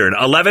 a.m. Eastern,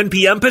 11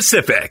 p.m.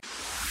 Pacific.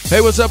 Hey,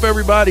 what's up,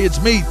 everybody?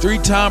 It's me,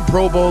 three-time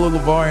Pro Bowler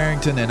LeVar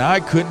Arrington, and I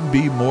couldn't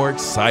be more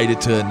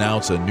excited to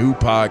announce a new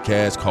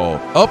podcast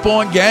called Up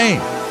On Game.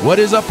 What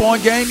is Up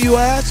On Game, you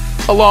ask?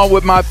 Along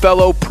with my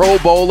fellow Pro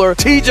Bowler,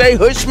 TJ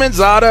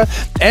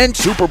Houshmandzadeh, and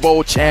Super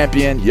Bowl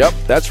champion, yep,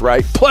 that's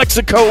right,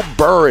 Plexico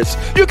Burress.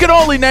 You can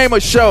only name a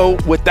show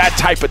with that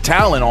type of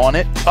talent on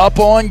it. Up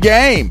On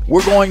Game.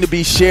 We're going to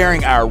be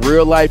sharing our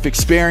real-life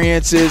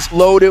experiences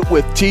loaded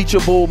with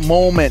teachable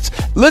moments.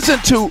 Listen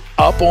to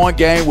Up On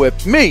Game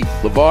with me,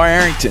 LeVar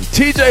Arrington,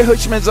 TJ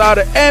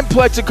Houshmandzadeh, and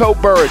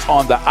Plexico Burress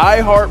on the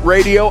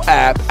iHeartRadio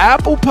app,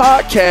 Apple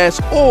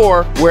Podcasts,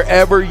 or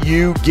wherever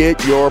you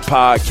get your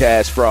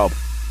podcast from.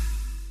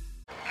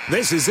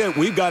 This is it.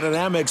 We've got an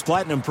Amex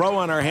Platinum Pro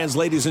on our hands,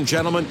 ladies and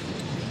gentlemen.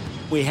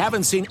 We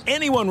haven't seen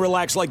anyone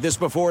relax like this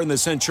before in the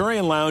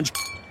Centurion Lounge.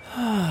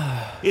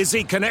 Is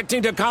he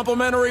connecting to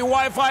complimentary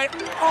Wi-Fi?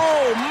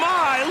 Oh,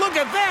 my. Look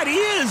at that. He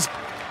is.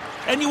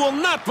 And you will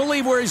not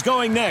believe where he's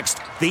going next.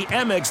 The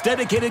Amex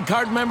dedicated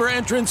card member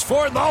entrance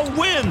for the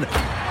win.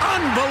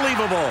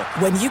 Unbelievable.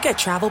 When you get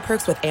travel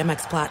perks with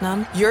Amex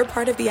Platinum, you're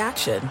part of the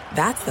action.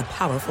 That's the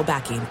powerful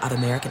backing of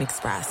American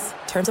Express.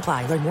 Terms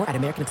apply. Learn more at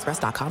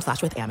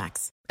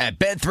americanexpress.com/withAmex. At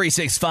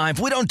Bet365,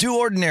 we don't do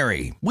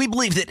ordinary. We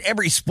believe that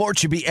every sport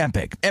should be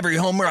epic. Every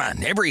home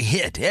run, every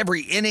hit,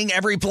 every inning,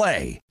 every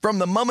play. From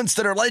the moments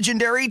that are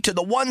legendary to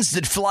the ones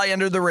that fly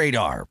under the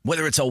radar.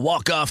 Whether it's a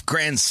walk-off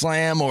grand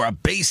slam or a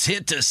base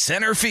hit to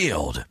center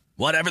field.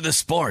 Whatever the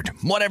sport,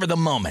 whatever the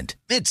moment,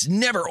 it's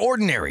never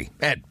ordinary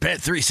at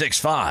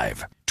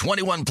Bet365.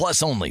 21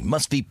 plus only.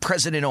 Must be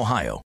present in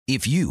Ohio.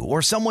 If you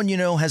or someone you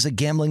know has a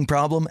gambling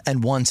problem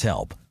and wants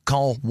help,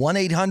 call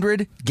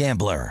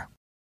 1-800-GAMBLER.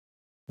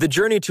 The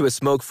journey to a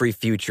smoke-free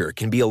future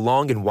can be a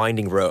long and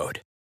winding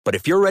road. But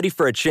if you're ready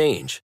for a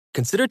change,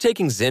 consider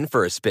taking Zyn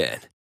for a spin.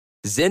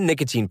 Zyn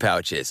nicotine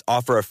pouches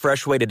offer a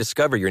fresh way to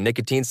discover your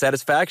nicotine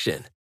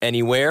satisfaction.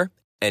 Anywhere,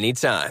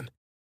 anytime.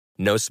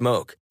 No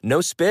smoke,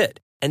 no spit,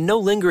 and no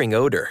lingering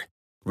odor.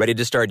 Ready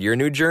to start your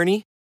new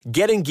journey?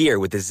 Get in gear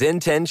with the Zyn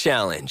 10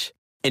 Challenge.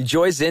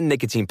 Enjoy Zyn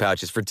nicotine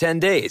pouches for 10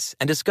 days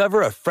and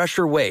discover a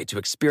fresher way to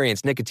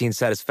experience nicotine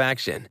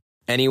satisfaction.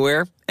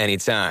 Anywhere,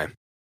 anytime.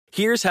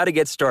 Here's how to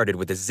get started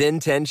with the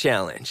Zyn 10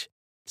 Challenge.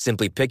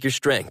 Simply pick your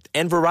strength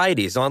and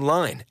varieties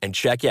online and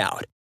check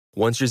out.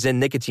 Once your Zyn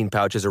nicotine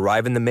pouches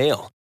arrive in the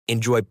mail,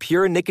 enjoy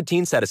pure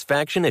nicotine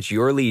satisfaction at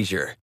your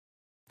leisure.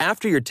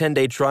 After your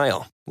 10-day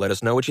trial, let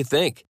us know what you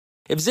think.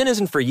 If Zyn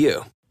isn't for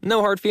you,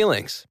 no hard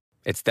feelings.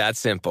 It's that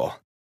simple.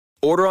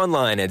 Order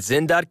online at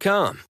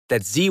Zyn.com.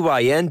 That's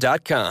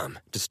ZYN.com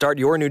to start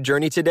your new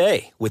journey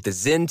today with the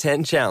Zyn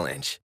 10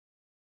 Challenge.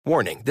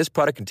 Warning, this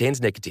product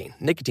contains nicotine.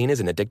 Nicotine is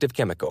an addictive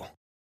chemical.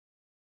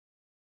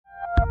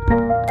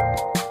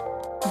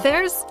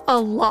 There's a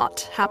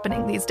lot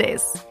happening these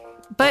days,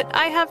 but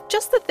I have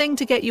just the thing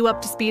to get you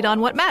up to speed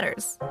on what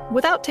matters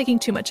without taking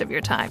too much of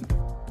your time.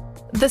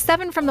 The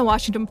 7 from the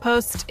Washington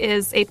Post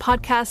is a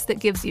podcast that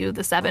gives you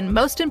the 7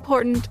 most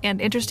important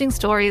and interesting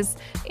stories,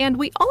 and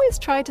we always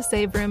try to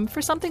save room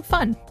for something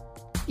fun.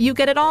 You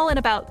get it all in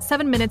about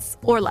 7 minutes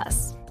or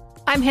less.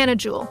 I'm Hannah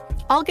Jewell.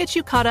 I'll get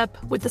you caught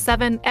up with the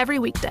 7 every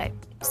weekday.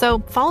 So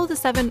follow the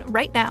 7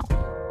 right now.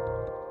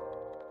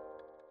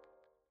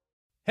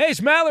 Hey,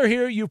 it's Maller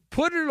here. You've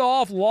put it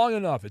off long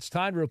enough. It's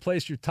time to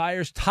replace your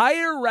tires.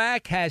 Tire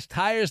Rack has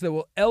tires that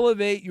will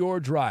elevate your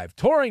drive.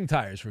 Touring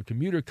tires for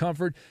commuter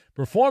comfort,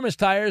 performance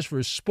tires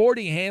for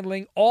sporty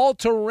handling,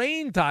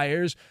 all-terrain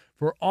tires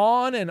for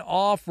on- and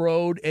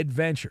off-road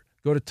adventure.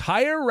 Go to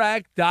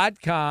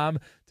TireRack.com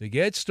to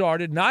get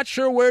started. Not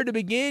sure where to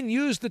begin?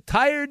 Use the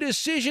Tire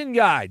Decision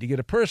Guide to get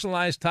a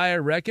personalized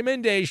tire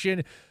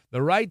recommendation,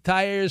 the right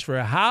tires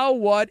for how,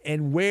 what,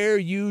 and where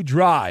you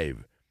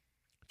drive.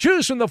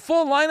 Choose from the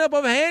full lineup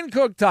of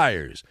Hankook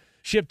tires.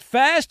 Shipped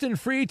fast and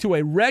free to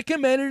a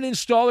recommended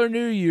installer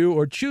near you,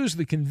 or choose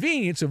the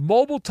convenience of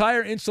mobile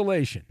tire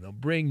installation. They'll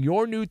bring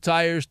your new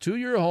tires to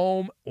your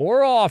home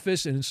or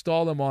office and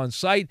install them on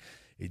site.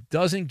 It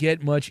doesn't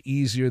get much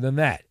easier than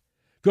that.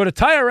 Go to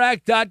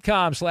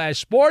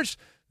TireRack.com/sports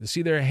to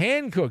see their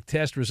Hankook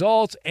test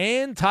results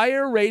and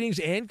tire ratings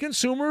and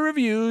consumer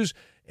reviews,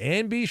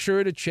 and be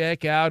sure to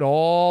check out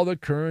all the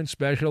current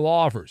special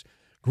offers.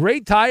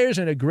 Great tires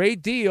and a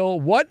great deal.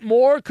 What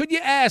more could you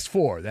ask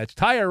for? That's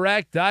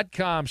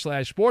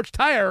TireRack.com/sports.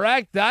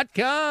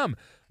 TireRack.com,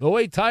 the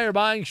way tire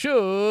buying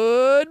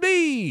should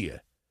be.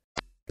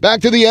 Back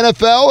to the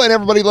NFL, and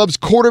everybody loves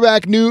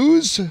quarterback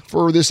news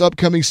for this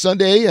upcoming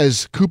Sunday.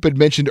 As Coop had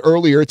mentioned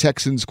earlier,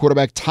 Texans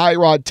quarterback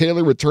Tyrod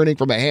Taylor returning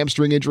from a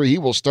hamstring injury. He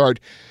will start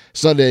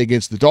Sunday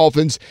against the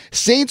Dolphins.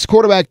 Saints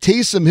quarterback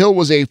Taysom Hill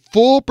was a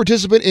full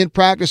participant in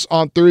practice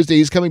on Thursday.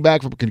 He's coming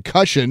back from a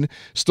concussion.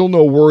 Still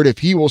no word if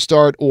he will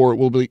start or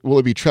will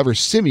it be Trevor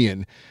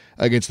Siemian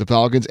against the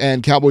Falcons.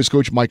 And Cowboys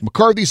coach Mike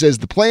McCarthy says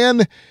the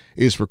plan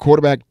is for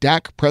quarterback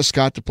Dak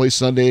Prescott to play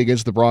Sunday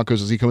against the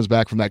Broncos as he comes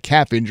back from that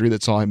calf injury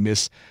that saw him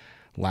miss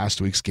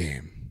last week's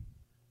game.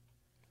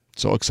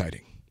 So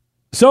exciting.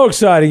 So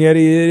exciting,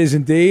 Eddie. It is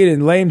indeed.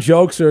 And lame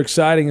jokes are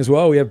exciting as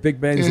well. We have Big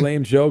Ben's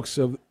lame jokes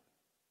of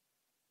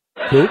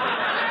Coop.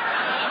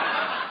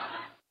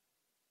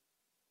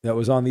 That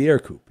was on the air,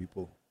 Coop.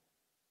 People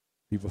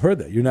heard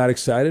that. You're not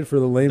excited for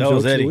the lame That jokes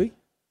was of Eddie. the week?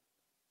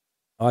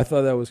 Oh, I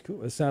thought that was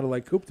Coop. It sounded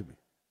like Coop to me.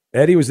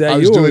 Eddie, was that I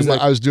you?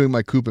 was doing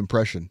my Coop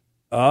impression.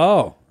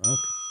 Oh, okay.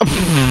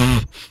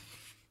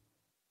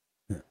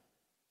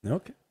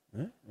 Okay. All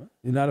right. Well,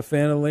 you're not a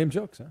fan of lame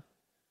jokes, huh?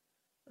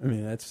 I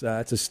mean, that's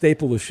a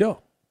staple of the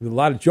show. There's a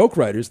lot of joke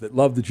writers that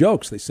love the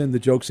jokes. They send the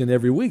jokes in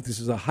every week. This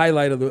is a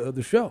highlight of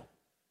the show.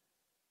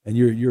 And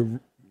you're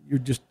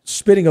just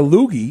spitting a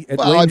loogie at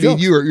lame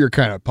jokes. You're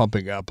kind of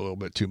pumping up a little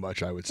bit too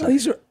much, I would say.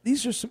 No,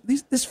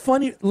 this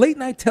funny late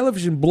night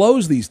television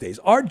blows these days.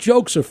 Our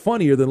jokes are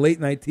funnier than late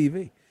night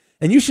TV.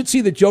 And you should see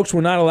the jokes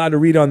we're not allowed to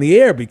read on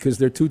the air because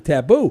they're too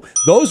taboo.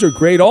 Those are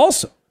great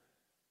also.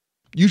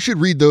 You should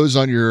read those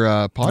on your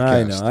podcast.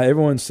 I know.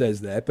 Everyone says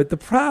that. But the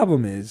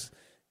problem is,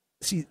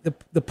 see,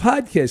 the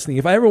podcast thing,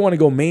 if I ever want to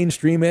go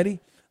mainstream,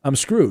 Eddie, I'm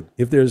screwed.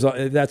 If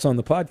that's on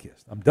the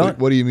podcast, I'm done.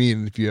 What do you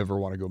mean if you ever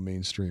want to go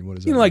mainstream? What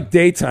is that? You know, like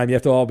daytime, you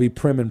have to all be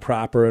prim and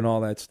proper and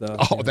all that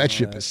stuff. Oh, that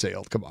ship has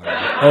sailed. Come on.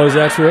 Oh, is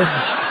that true?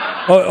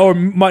 Or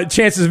my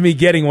chances of me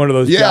getting one of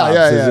those jobs.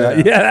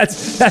 Yeah,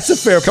 that's a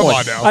fair point. Come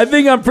on now. I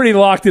think I'm pretty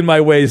locked in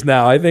my ways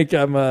now. I think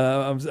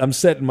I'm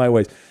set in my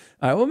ways.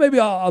 All right, well, maybe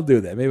I'll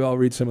do that. Maybe I'll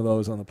read some of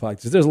those on the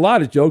podcast. There's a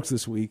lot of jokes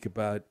this week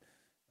about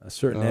a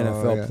certain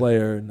NFL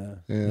player.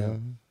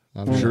 And,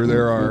 I'm sure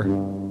there are.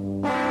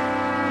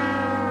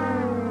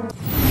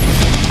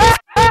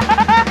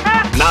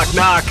 Knock,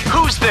 knock.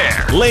 Who's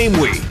there? Lame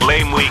Week.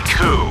 Lame Week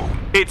who?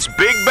 It's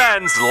Big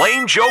Ben's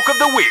Lame Joke of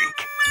the Week.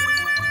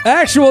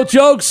 Actual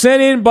jokes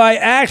sent in by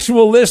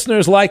actual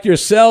listeners like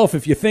yourself.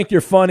 If you think you're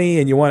funny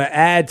and you want to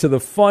add to the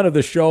fun of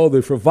the show,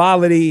 the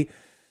frivolity,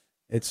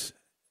 it's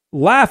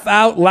laugh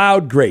out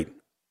loud great.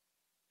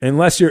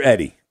 Unless you're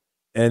Eddie.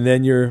 And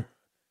then you're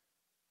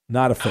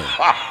not a fan.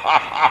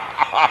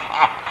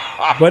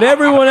 But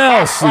everyone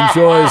else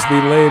enjoys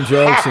the lame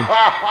jokes.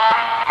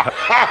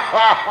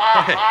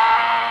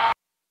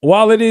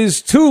 While it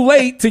is too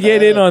late to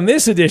get in on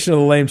this edition of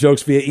the Lame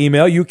Jokes via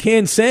email, you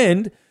can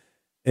send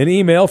an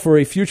email for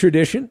a future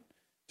edition.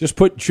 Just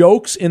put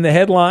jokes in the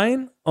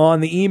headline on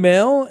the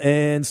email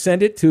and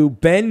send it to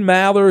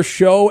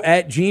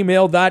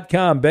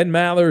benmallershow@gmail.com.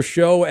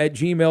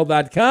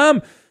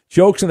 benmallershow@gmail.com.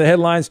 Jokes in the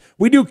headlines.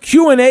 We do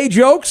Q&A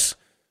jokes,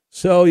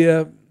 so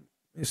you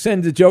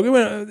send the joke.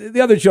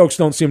 The other jokes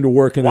don't seem to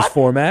work in this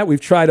format.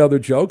 We've tried other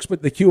jokes,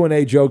 but the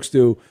Q&A jokes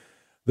do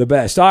the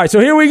best. All right, so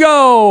here we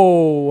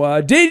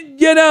go.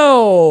 Did you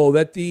know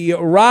that the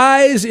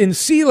rise in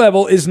sea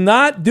level is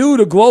not due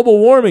to global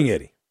warming,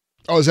 Eddie?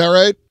 Oh, is that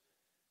right?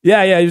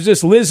 Yeah. It was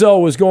just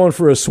Lizzo was going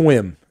for a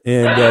swim,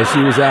 and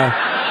she was out.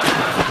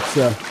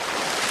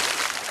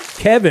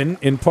 Kevin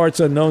in Parts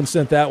Unknown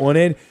sent that one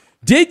in.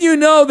 Did you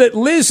know that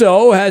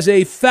Lizzo has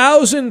a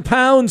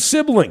 1,000-pound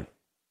sibling?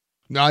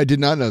 No, I did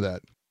not know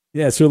that.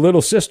 Yeah, it's her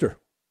little sister.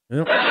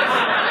 Yep.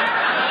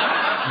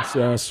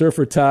 It's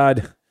Surfer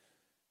Todd,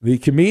 the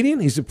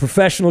comedian. He's a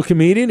professional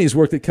comedian. He's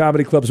worked at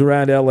comedy clubs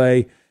around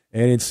L.A.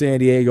 and in San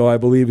Diego, I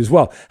believe, as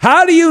well.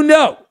 How do you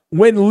know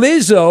when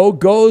Lizzo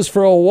goes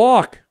for a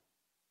walk?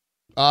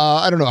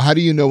 I don't know. How do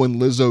you know when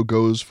Lizzo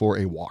goes for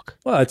a walk?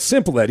 Well, it's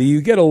simple, Eddie.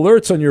 You get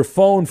alerts on your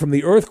phone from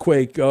the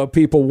earthquake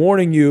people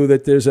warning you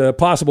that there's a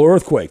possible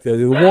earthquake.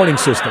 The warning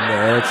system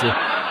there.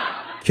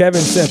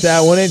 Kevin sent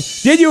that one in.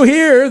 Did you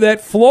hear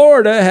that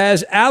Florida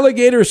has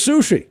alligator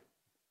sushi?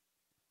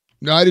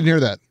 No, I didn't hear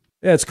that.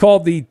 Yeah, it's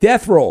called the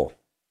Death Roll.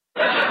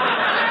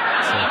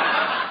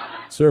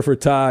 Surfer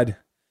Todd,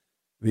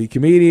 the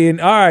comedian.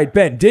 All right,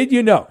 Ben, did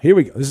you know? Here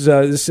we go. This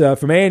is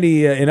from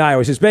Andy in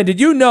Iowa. He says, Ben, did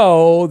you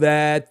know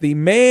that the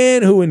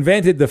man who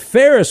invented the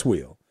Ferris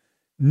wheel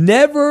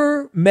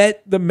never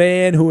met the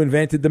man who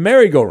invented the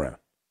merry-go-round?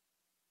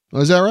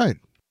 Oh, is that right?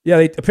 Yeah,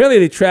 apparently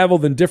they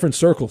traveled in different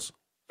circles.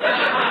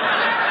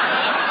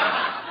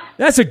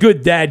 That's a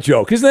good dad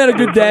joke. Isn't that a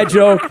good dad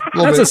joke?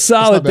 That's a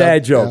solid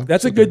dad joke. Yeah,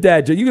 that's a good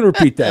dad joke. You can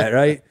repeat that,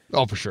 right?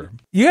 Oh, for sure.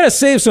 You got to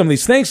save some of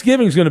these.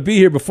 Thanksgiving's going to be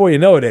here before you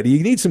know it, Eddie.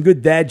 You need some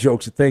good dad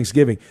jokes at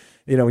Thanksgiving,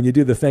 when you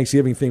do the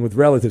Thanksgiving thing with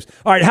relatives.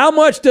 All right, how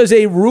much does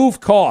a roof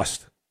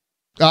cost?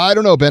 I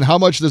don't know, Ben. How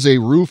much does a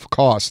roof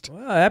cost?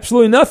 Well,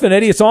 absolutely nothing,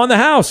 Eddie. It's on the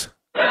house.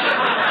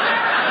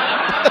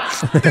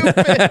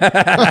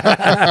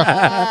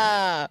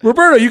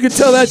 Roberto, you can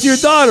tell that to your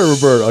daughter,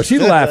 Roberto. She'd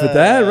laugh at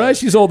that, right?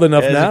 She's old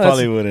enough now. She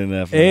probably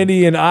wouldn't.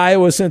 Andy in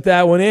Iowa sent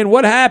that one in.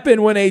 What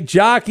happened when a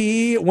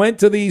jockey went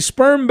to the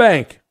sperm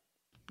bank?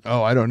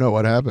 Oh, I don't know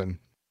what happened.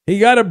 He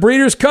got a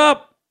breeder's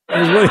cup.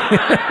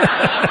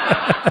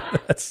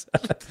 That's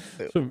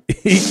from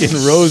Eek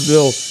in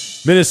Roseville,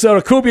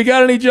 Minnesota. Coop, you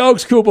got any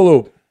jokes,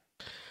 Koopaloop?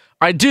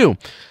 I do.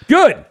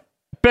 Good.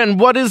 Ben,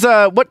 what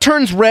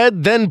turns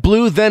red, then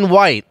blue, then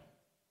white?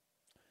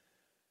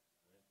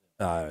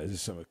 Is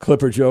this a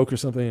Clipper joke or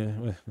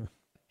something?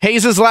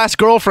 Hayes' last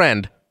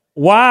girlfriend.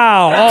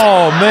 Wow.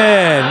 Oh,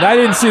 man. I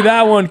didn't see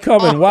that one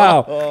coming.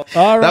 Wow.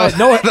 All right.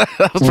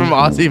 That was from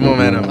Aussie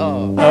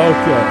Momentum.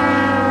 Okay.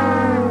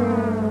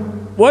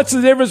 What's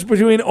the difference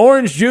between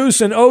orange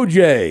juice and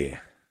OJ?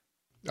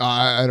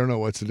 I don't know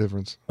what's the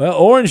difference. Well,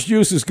 orange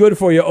juice is good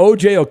for you.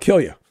 OJ will kill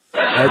you.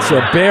 That's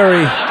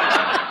Barry.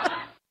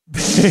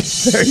 Barry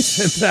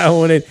sent that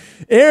one in.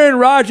 Aaron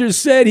Rodgers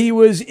said he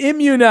was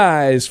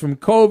immunized from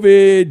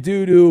COVID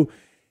due to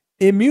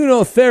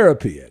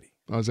immunotherapy, Eddie.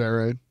 Oh, is that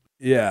right?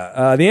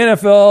 Yeah. The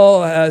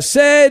NFL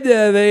said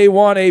they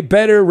want a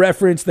better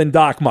reference than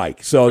Doc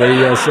Mike. So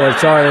they said,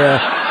 sorry,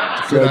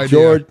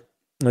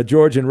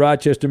 George in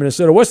Rochester,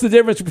 Minnesota. What's the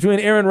difference between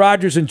Aaron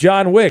Rodgers and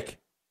John Wick?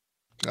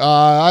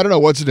 I don't know.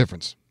 What's the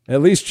difference?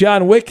 At least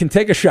John Wick can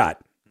take a shot.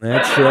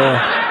 That's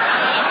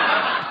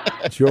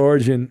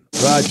George in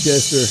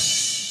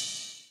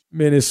Rochester,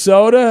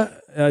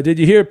 Minnesota. Did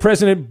you hear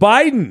President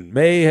Biden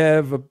may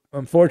have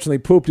unfortunately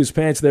pooped his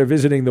pants there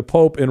visiting the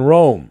Pope in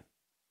Rome?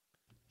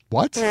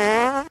 What?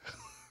 Yeah,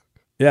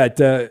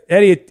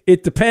 Eddie,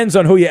 it depends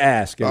on who you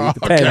ask. It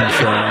depends.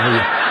 Okay.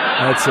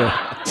 That's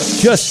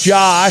just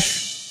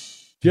Josh.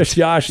 Just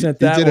Josh sent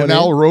that one. You did an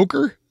Al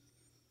Roker?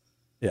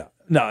 Yeah.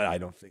 No, I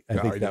don't think. I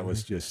think that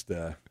was just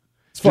as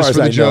far as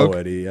I know,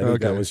 Eddie. I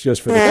think that was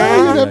just for the.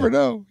 You never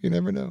know. You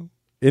never know.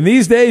 In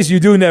these days, you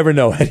do never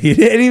know,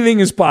 Eddie.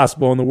 Anything is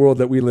possible in the world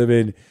that we live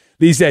in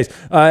these days.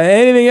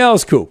 Anything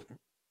else, Coop?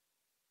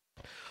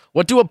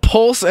 What do a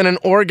pulse and an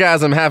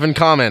orgasm have in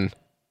common?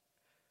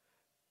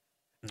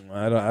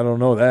 I don't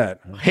know that.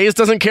 Hayes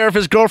doesn't care if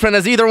his girlfriend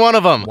has either one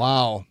of them.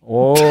 Wow.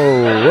 Whoa.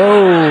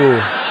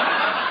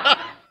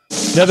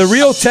 Now, the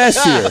real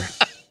test here,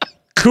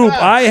 Coop,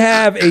 I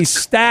have a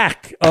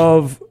stack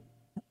of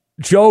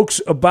jokes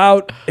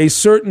about a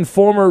certain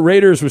former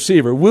Raiders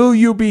receiver. Will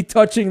you be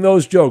touching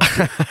those jokes?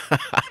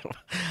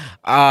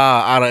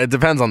 I don't. It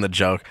depends on the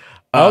joke.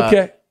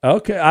 Okay.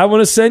 I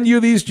want to send you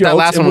these jokes. That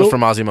last one was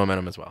from Aussie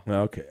Momentum as well.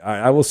 Okay. All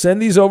right. I will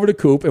send these over to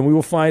Coop, and we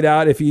will find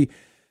out if he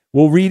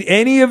will read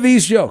any of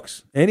these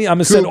jokes. I'm going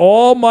to send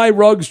all my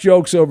Ruggs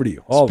jokes over to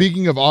you.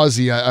 Speaking of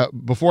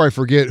Aussie, before I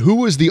forget, who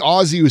was the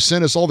Aussie who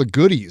sent us all the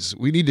goodies?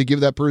 We need to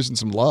give that person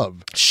some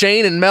love.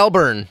 Shane in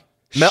Melbourne.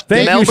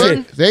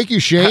 Thank you,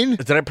 Shane.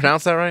 Did I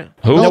pronounce that right?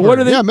 Who? Now, what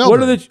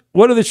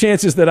are the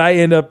chances that I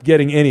end up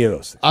getting any of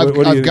those?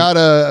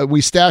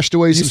 We stashed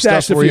away some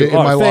stuff for you in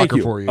my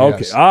locker for you. Okay,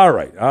 yes. All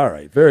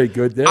right, very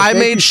good. I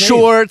made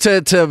sure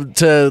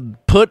to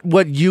put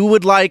what you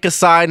would like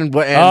aside and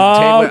take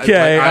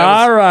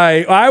all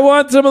right. I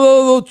want some of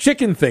those little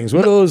chicken things.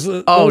 What are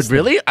those?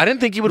 Really? I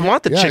didn't think you would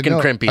want the chicken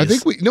crimpies. I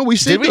think we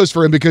saved those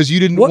for him because you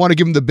didn't want to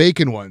give him the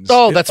bacon ones.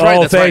 Oh, that's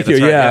right. Thank you.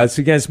 It's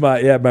against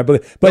my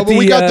belief. But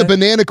we got the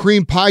banana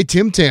cream pie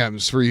Tim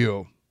Tams for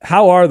you.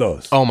 How are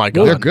those? Oh my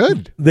God, they're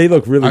good. They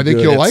look really good. I think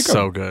you'll like them.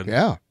 So good.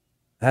 Yeah.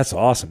 That's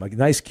awesome. A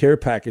nice care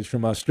package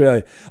from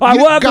Australia.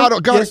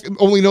 God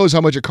only knows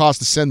how much it costs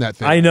to send that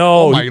thing. I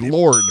know. Oh, my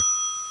Lord.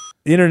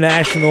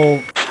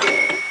 International.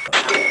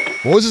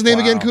 What was his name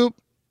again, Coop?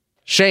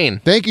 Shane.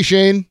 Thank you,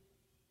 Shane.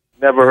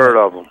 Never heard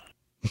of him.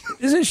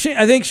 Isn't Shane?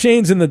 I think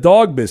Shane's in the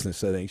dog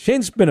business. I think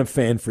Shane's been a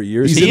fan for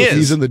years.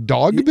 He's in the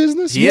dog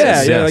business.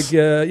 Like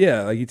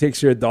he takes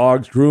care of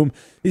dogs, groom.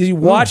 Is he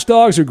watch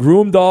dogs or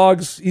groom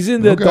dogs? He's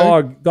in the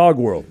dog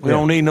world. We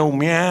don't need no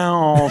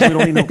meows. We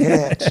don't need no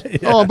cats.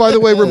 Oh, by the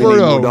way,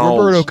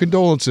 Roberto,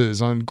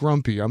 condolences on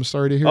Grumpy. I'm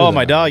sorry to hear that. Oh,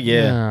 my dog.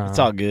 Yeah, it's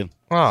all good.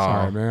 Oh.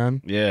 Sorry,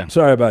 man. Yeah.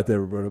 Sorry about that,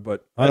 Roberto.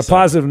 But on a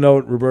positive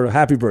note, Roberto,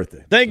 happy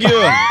birthday. Thank you.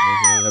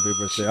 Happy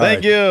birthday.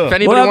 Thank you. If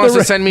anybody wants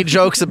to send me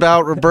jokes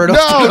about Roberto. No.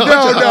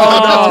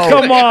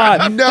 Come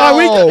on. No.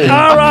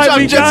 All right.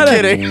 I'm just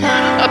kidding. We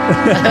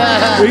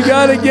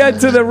got to get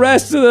to the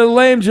rest of the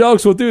lame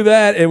jokes. We'll do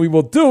that, and we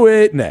will do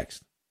it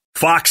next.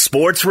 Fox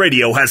Sports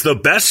Radio has the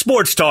best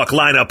sports talk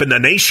lineup in the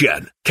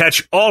nation.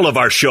 Catch all of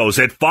our shows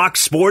at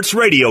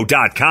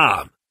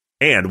foxsportsradio.com.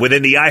 And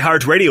within the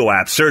iHeartRadio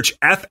app, search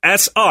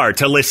FSR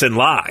to listen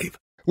live.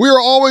 We are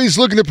always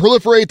looking to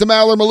proliferate the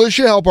Maller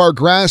Militia, help our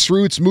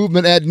grassroots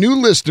movement, add new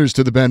listeners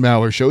to the Ben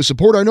Maller Show,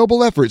 support our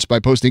noble efforts by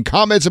posting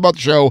comments about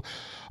the show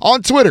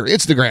on Twitter,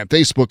 Instagram,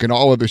 Facebook, and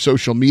all other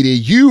social media.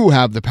 You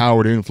have the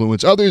power to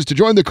influence others to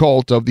join the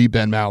cult of the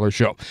Ben Maller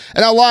Show.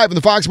 And now live in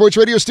the Fox Sports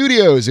Radio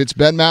studios, it's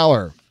Ben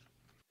Maller.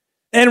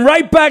 And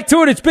right back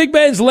to it. It's Big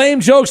Ben's Lame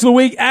Jokes of the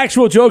Week.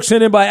 Actual jokes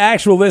sent in by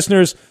actual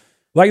listeners.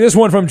 Like this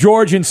one from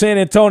George in San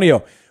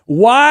Antonio.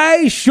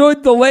 Why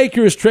should the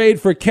Lakers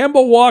trade for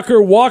Kemba Walker,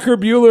 Walker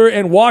Buehler,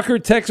 and Walker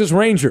Texas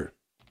Ranger?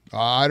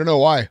 I don't know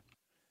why.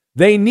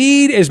 They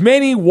need as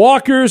many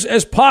Walkers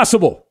as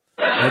possible.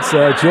 That's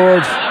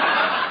George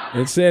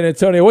in San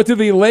Antonio. What do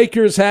the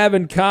Lakers have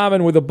in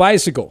common with a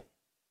bicycle?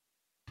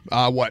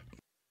 What?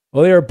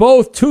 Well, they are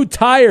both too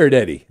tired,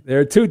 Eddie.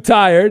 They're too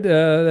tired.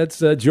 That's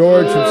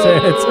George from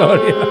San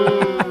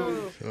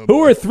Antonio. Who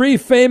are three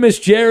famous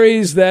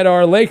Jerrys that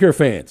are Laker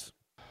fans?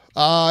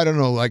 I don't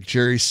know, like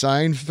Jerry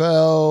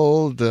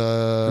Seinfeld.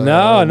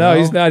 No,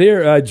 he's not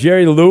here.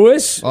 Jerry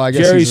Lewis,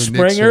 Jerry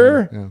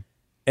Springer,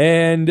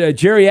 and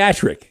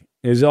Geriatric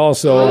is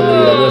also on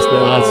the list.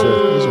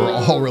 Those were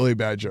all really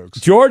bad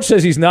jokes. George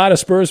says he's not a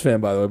Spurs fan,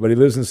 by the way, but he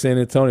lives in San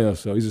Antonio,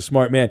 so he's a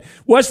smart man.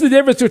 What's the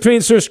difference between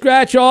Sir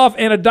Scratch-Off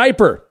and a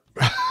diaper?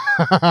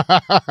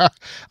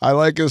 I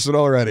like this one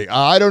already.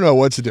 I don't know.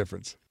 What's the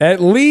difference?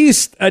 At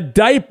least a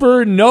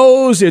diaper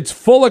knows it's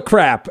full of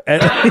crap.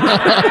 Bill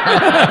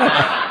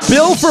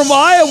from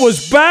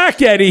Iowa's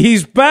back, Eddie.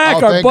 He's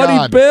back. Our buddy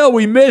God. Bill.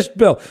 We missed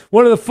Bill.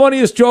 One of the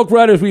funniest joke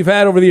writers we've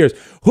had over the years.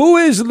 Who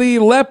is the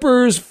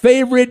Lepers'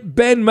 favorite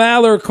Ben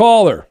Maller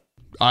caller?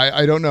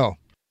 I don't know.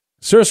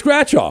 Sir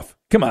Scratchoff.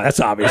 Come on, that's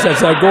obvious.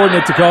 That's Gordon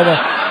at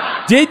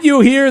Tacoma. Did you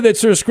hear that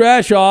Sir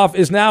Scratchoff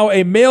is now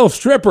a male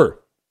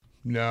stripper?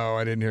 No,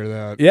 I didn't hear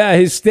that. Yeah,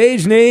 his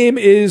stage name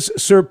is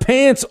Sir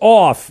Pants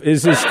Off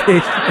is his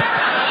stage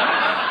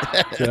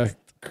name.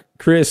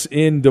 Chris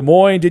in Des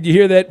Moines. Did you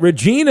hear that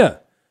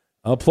Regina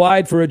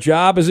applied for a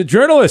job as a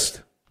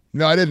journalist?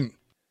 No, I didn't.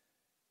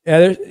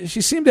 Yeah,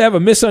 she seemed to have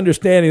a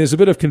misunderstanding. There's a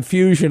bit of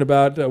confusion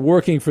about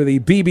working for the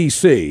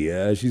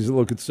BBC. She's a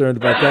little concerned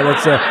about that.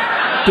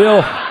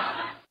 That's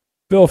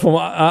Bill from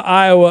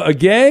Iowa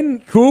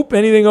again. Coop,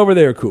 anything over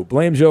there, Coop?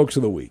 Lame jokes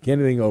of the week.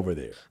 Anything over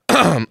there?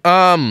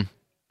 How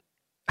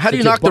do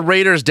you knock the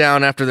Raiders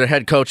down after their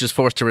head coach is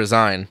forced to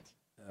resign?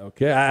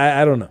 Okay,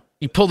 I don't know.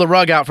 You pull the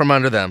rug out from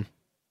under them.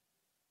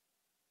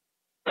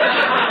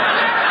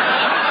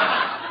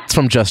 It's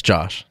from Just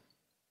Josh.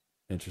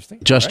 Interesting.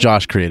 Just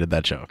Josh created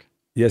that joke.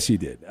 Yes, he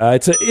did.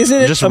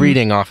 Isn't it just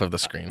reading off of the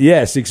screen?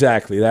 Yes,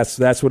 exactly.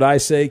 That's what I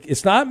say.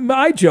 It's not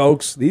my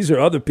jokes. These are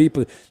other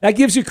people. That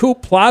gives you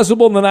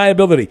plausible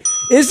deniability.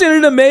 Isn't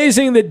it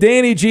amazing that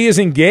Danny G is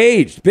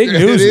engaged? Big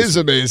news. It is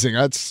amazing.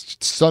 That's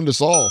stunned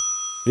us all.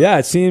 Yeah,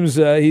 it seems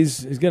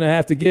he's going to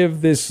have to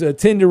give this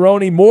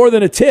Tinderoni more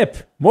than a tip.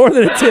 More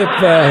than a tip.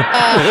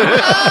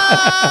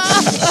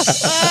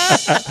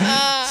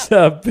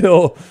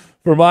 Bill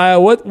from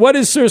Iowa. What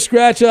is Sir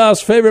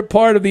Scratchoff's favorite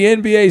part of the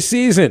NBA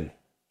season?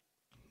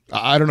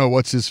 I don't know.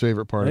 What's his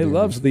favorite part? He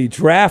loves the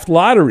draft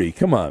lottery.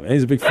 Come on, man.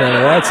 He's a big fan of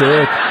that. That's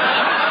Eric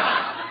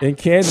in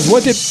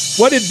Kansas.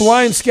 What did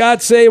Blind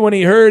Scott say when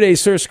he heard a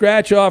Sir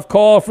Scratchoff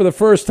call for the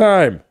first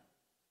time?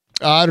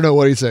 I don't know.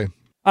 What did he say?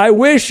 I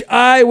wish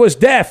I was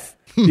deaf,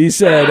 he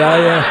said.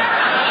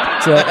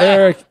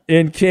 Eric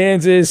in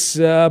Kansas.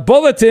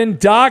 Bulletin,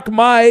 Doc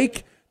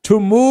Mike to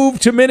move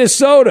to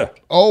Minnesota.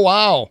 Oh,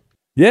 wow.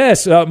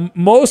 Yes.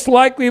 Most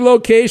likely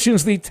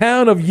locations, the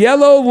town of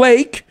Yellow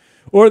Lake,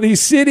 or the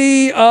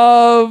city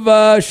of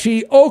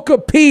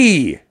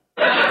Shiokapi.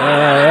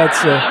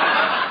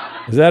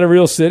 Is that a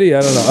real city?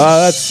 I don't know.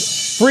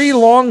 That's Free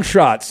Long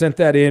Shot sent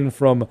that in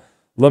from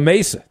La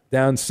Mesa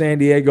down San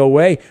Diego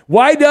way.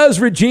 Why does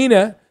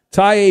Regina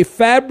tie a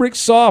fabric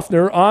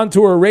softener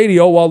onto her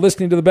radio while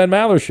listening to the Ben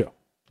Maller Show?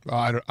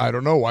 I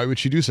don't know. Why would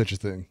she do such a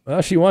thing?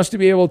 Well, she wants to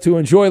be able to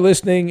enjoy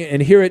listening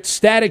and hear it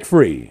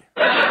static-free.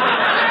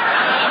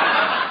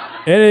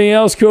 Anything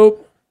else,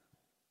 Coop?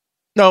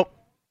 Nope.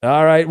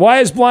 All right. Why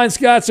is Blind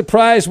Scott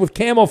surprised with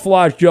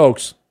camouflage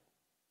jokes?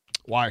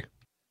 Why?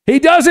 He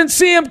doesn't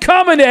see him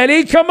coming,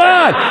 Eddie. Come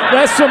on.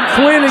 That's from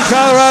Quinn in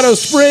Colorado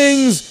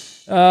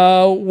Springs.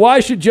 Why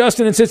should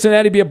Justin in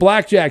Cincinnati be a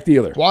blackjack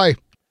dealer? Why?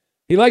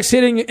 He likes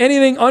hitting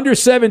anything under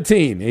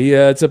 17.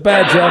 It's a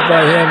bad job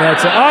by him.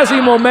 That's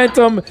Aussie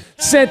Momentum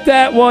sent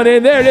that one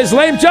in. There it is.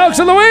 Lame jokes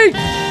of the week.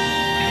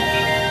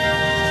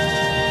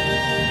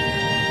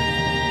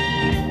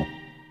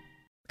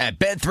 At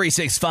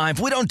Bet365,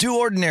 we don't do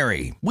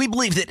ordinary. We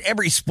believe that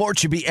every sport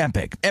should be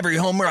epic. Every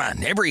home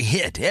run, every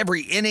hit,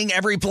 every inning,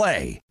 every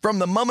play. From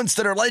the moments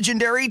that are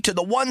legendary to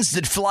the ones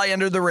that fly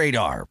under the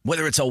radar.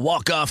 Whether it's a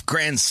walk-off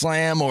grand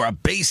slam or a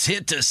base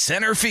hit to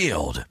center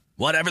field.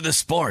 Whatever the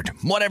sport,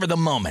 whatever the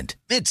moment.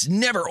 It's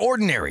never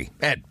ordinary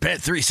at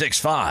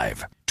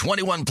Bet365.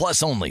 21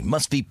 plus only.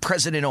 Must be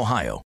present in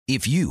Ohio.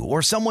 If you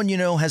or someone you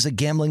know has a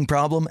gambling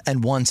problem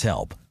and wants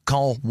help,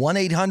 call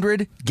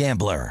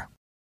 1-800-GAMBLER.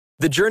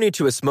 The journey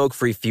to a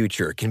smoke-free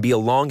future can be a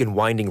long and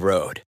winding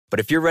road.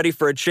 But if you're ready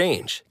for a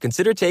change,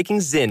 consider taking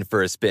Zyn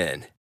for a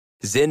spin.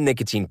 Zyn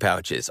nicotine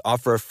pouches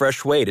offer a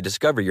fresh way to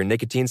discover your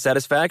nicotine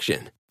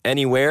satisfaction.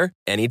 Anywhere,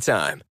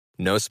 anytime.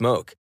 No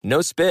smoke,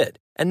 no spit,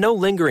 and no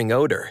lingering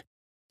odor.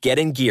 Get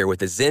in gear with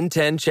the Zyn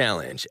 10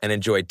 Challenge and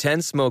enjoy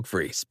 10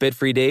 smoke-free,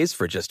 spit-free days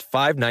for just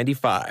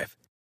 $5.95.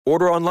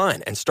 Order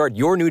online and start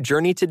your new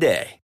journey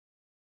today.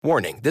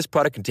 Warning, this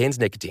product contains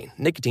nicotine.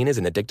 Nicotine is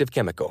an addictive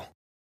chemical.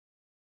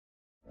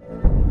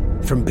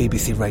 From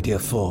BBC Radio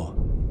 4,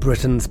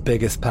 Britain's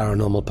biggest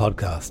paranormal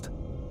podcast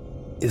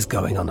is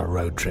going on a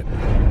road trip.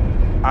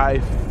 I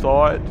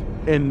thought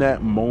in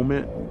that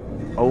moment,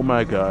 oh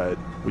my God,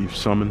 we've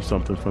summoned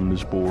something from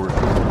this board.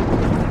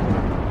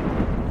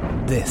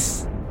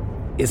 This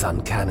is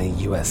Uncanny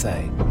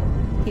USA.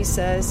 He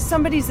says,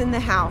 somebody's in the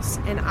house,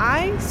 and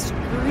I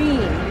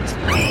screamed.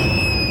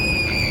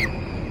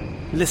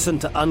 Listen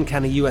to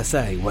Uncanny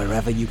USA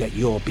wherever you get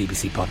your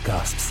BBC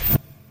podcasts,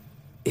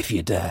 if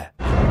you dare.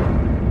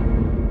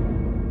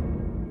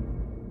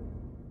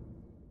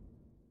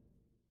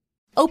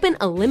 Open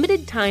a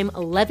limited-time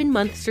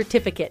 11-month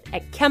certificate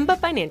at Kemba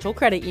Financial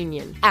Credit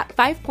Union. At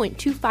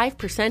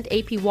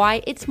 5.25%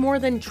 APY, it's more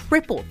than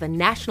triple the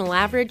national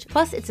average,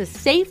 plus it's a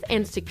safe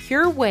and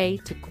secure way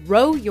to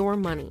grow your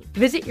money.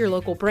 Visit your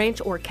local branch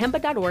or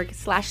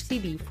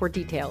kemba.org/CD for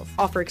details.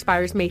 Offer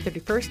expires May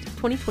 31st,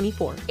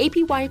 2024.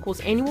 APY equals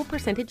annual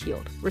percentage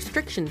yield.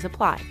 Restrictions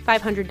apply.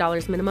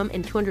 $500 minimum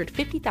and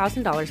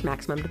 $250,000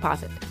 maximum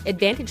deposit.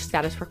 Advantage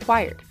status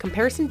required.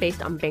 Comparison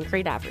based on bank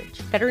rate average.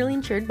 Federally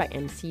insured by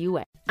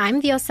NCUA.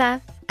 I'm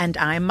Diosa. And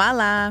I'm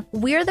Mala.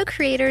 We're the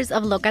creators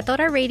of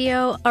Locatora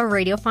Radio, a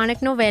radiophonic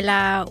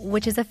novela,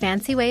 which is a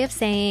fancy way of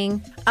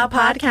saying a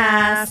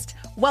podcast.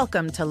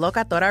 Welcome to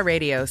Locatora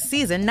Radio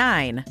Season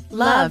 9.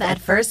 Love at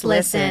First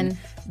Listen.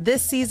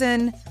 This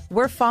season,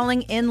 we're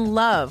falling in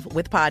love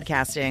with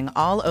podcasting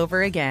all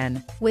over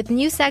again. With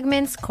new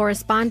segments,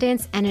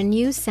 correspondence, and a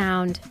new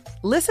sound.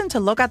 Listen to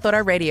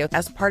Locatora Radio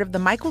as part of the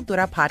My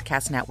Cultura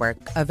Podcast Network,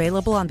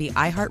 available on the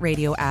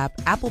iHeartRadio app,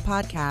 Apple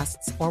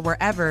Podcasts, or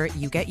wherever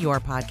you get your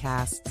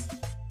podcasts.